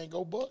basis, man,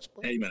 go Bucks,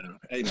 bro. Hey, now.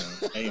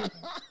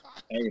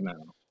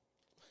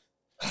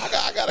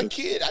 I got a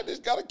kid. I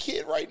just got a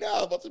kid right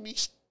now about to be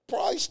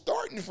probably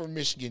starting for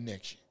Michigan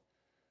next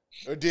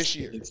year or this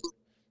year.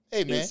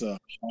 Hey,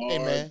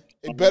 man.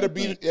 It better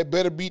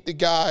beat the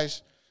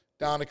guys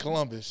down in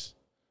Columbus,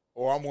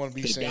 or I'm going to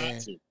be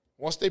saying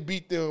once they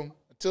beat them.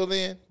 Until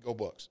then, go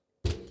Bucks.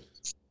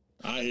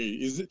 I hear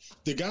you. Is it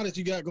the guy that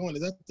you got going?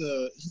 Is that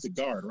he's a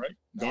guard, right?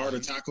 Guard or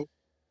tackle?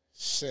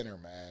 Center,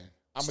 man.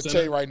 I'm gonna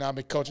tell you right now. I've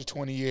been coaching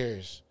 20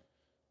 years.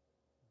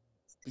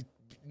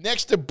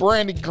 Next to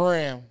Brandon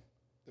Graham,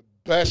 the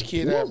best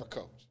kid I ever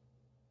coached.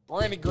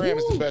 Brandon Graham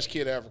is the best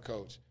kid I ever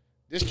coached.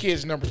 This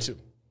kid's number 2.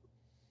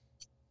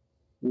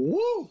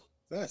 Woo!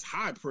 That's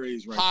high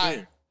praise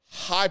there.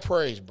 High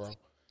praise, bro.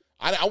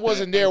 I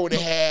wasn't there when they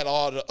had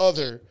all the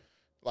other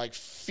like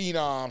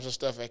phenoms and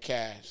stuff at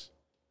Cass.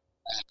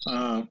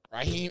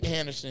 Raheem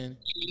Anderson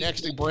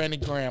next to Brandon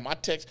Graham. I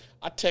text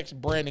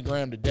Brandon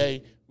Graham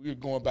today. We were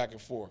going back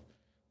and forth.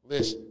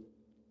 Listen,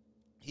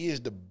 he is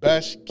the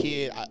best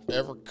kid I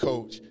ever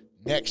coached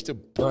next to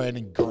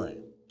Brandon Graham.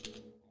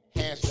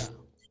 Hands down.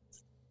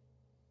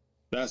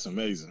 That's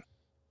amazing.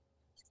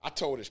 I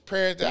told his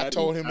parents that. I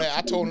told him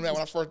that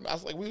when I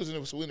was like, we was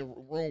in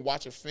the room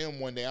watching film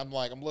one day. I'm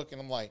like,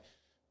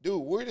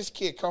 dude, where did this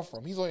kid come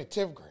from? He's only in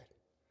 10th grade.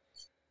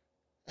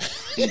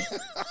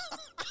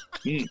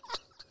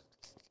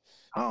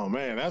 Oh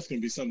man, that's gonna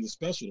be something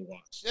special to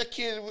watch. That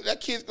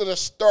kid's gonna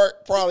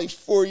start probably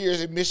 4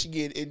 years in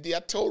Michigan, and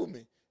I told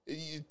him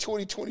in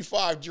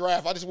 2025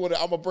 draft. I'm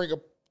gonna bring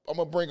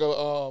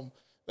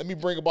let me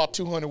bring about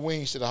 200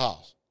 wings to the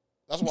house.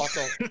 That's what I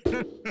told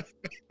him.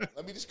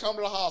 Let me just come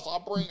to the house.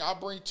 I'll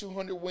bring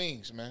 200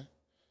 wings, man.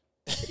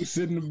 You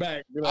sit in the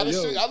back. Like, I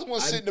just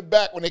want to sit in the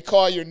back when they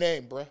call your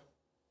name, bro.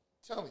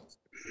 Tell me.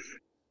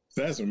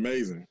 That's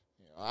amazing.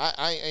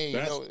 I ain't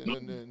no.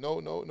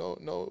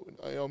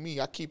 You know me,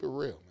 I keep it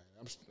real, man.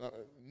 I'm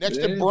next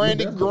to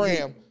Brandon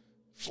Graham,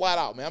 flat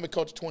out, man. I've been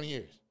coaching 20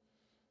 years.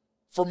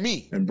 For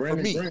me, and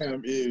Brandon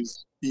Graham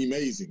is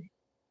amazing.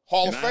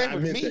 Hall of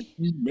Famer to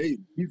me.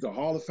 He's a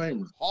Hall of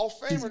Famer. Hall of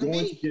Famer to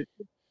me.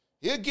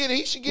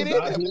 He should get in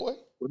there, boy.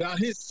 Without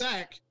his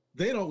sack,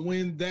 they don't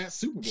win that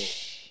Super Bowl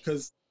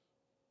because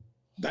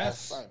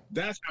that's how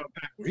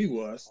impactful he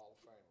was.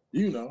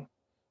 You know.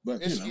 But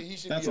he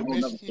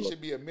should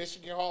be a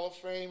Michigan Hall of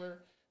Famer,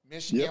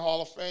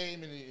 Hall of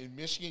Fame, and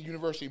Michigan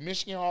University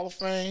Michigan Hall of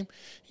Fame.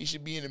 He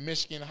should be in the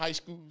Michigan High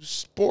School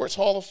Sports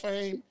Hall of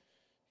Fame.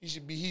 He's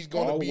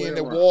going to be in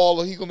the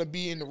wall. He's going to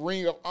be in the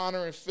Ring of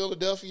Honor in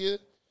Philadelphia.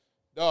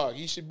 Dog,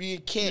 he should be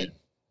in Kent.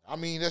 I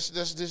mean, this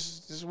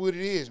is what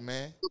it is,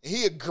 man.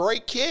 He a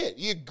great kid.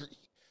 He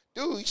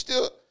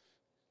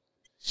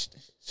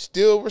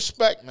still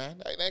respect,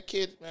 man. That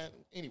kid, man.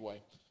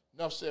 Anyway,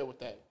 enough said with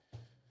that.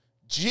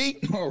 G,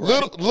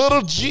 right.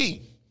 little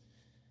G.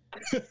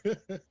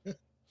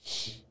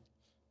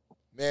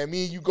 Man,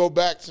 me and you go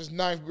back since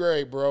 9th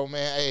grade, bro,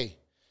 man. Hey,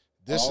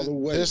 this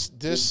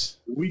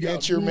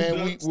venture,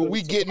 man,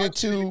 we getting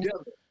into,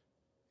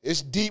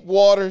 it's deep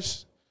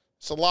waters.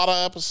 It's a lot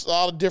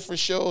of different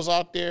shows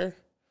out there,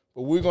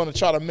 but we're going to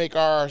try to make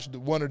ours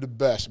one of the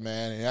best,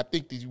 man. And I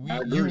think you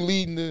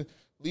leading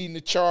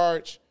the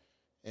charge,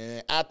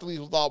 and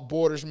Athletes Without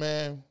Borders,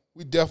 man,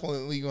 we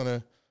definitely going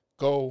to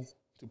go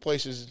to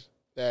places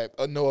that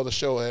no other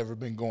show has ever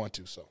been going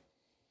to. So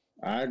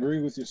I agree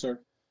with you, sir.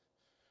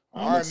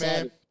 All right,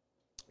 man.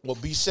 Well,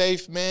 be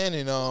safe, man,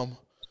 and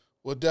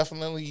we'll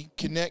definitely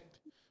connect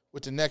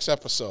with the next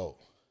episode.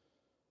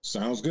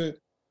 Sounds good.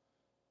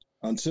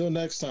 Until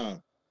next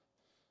time.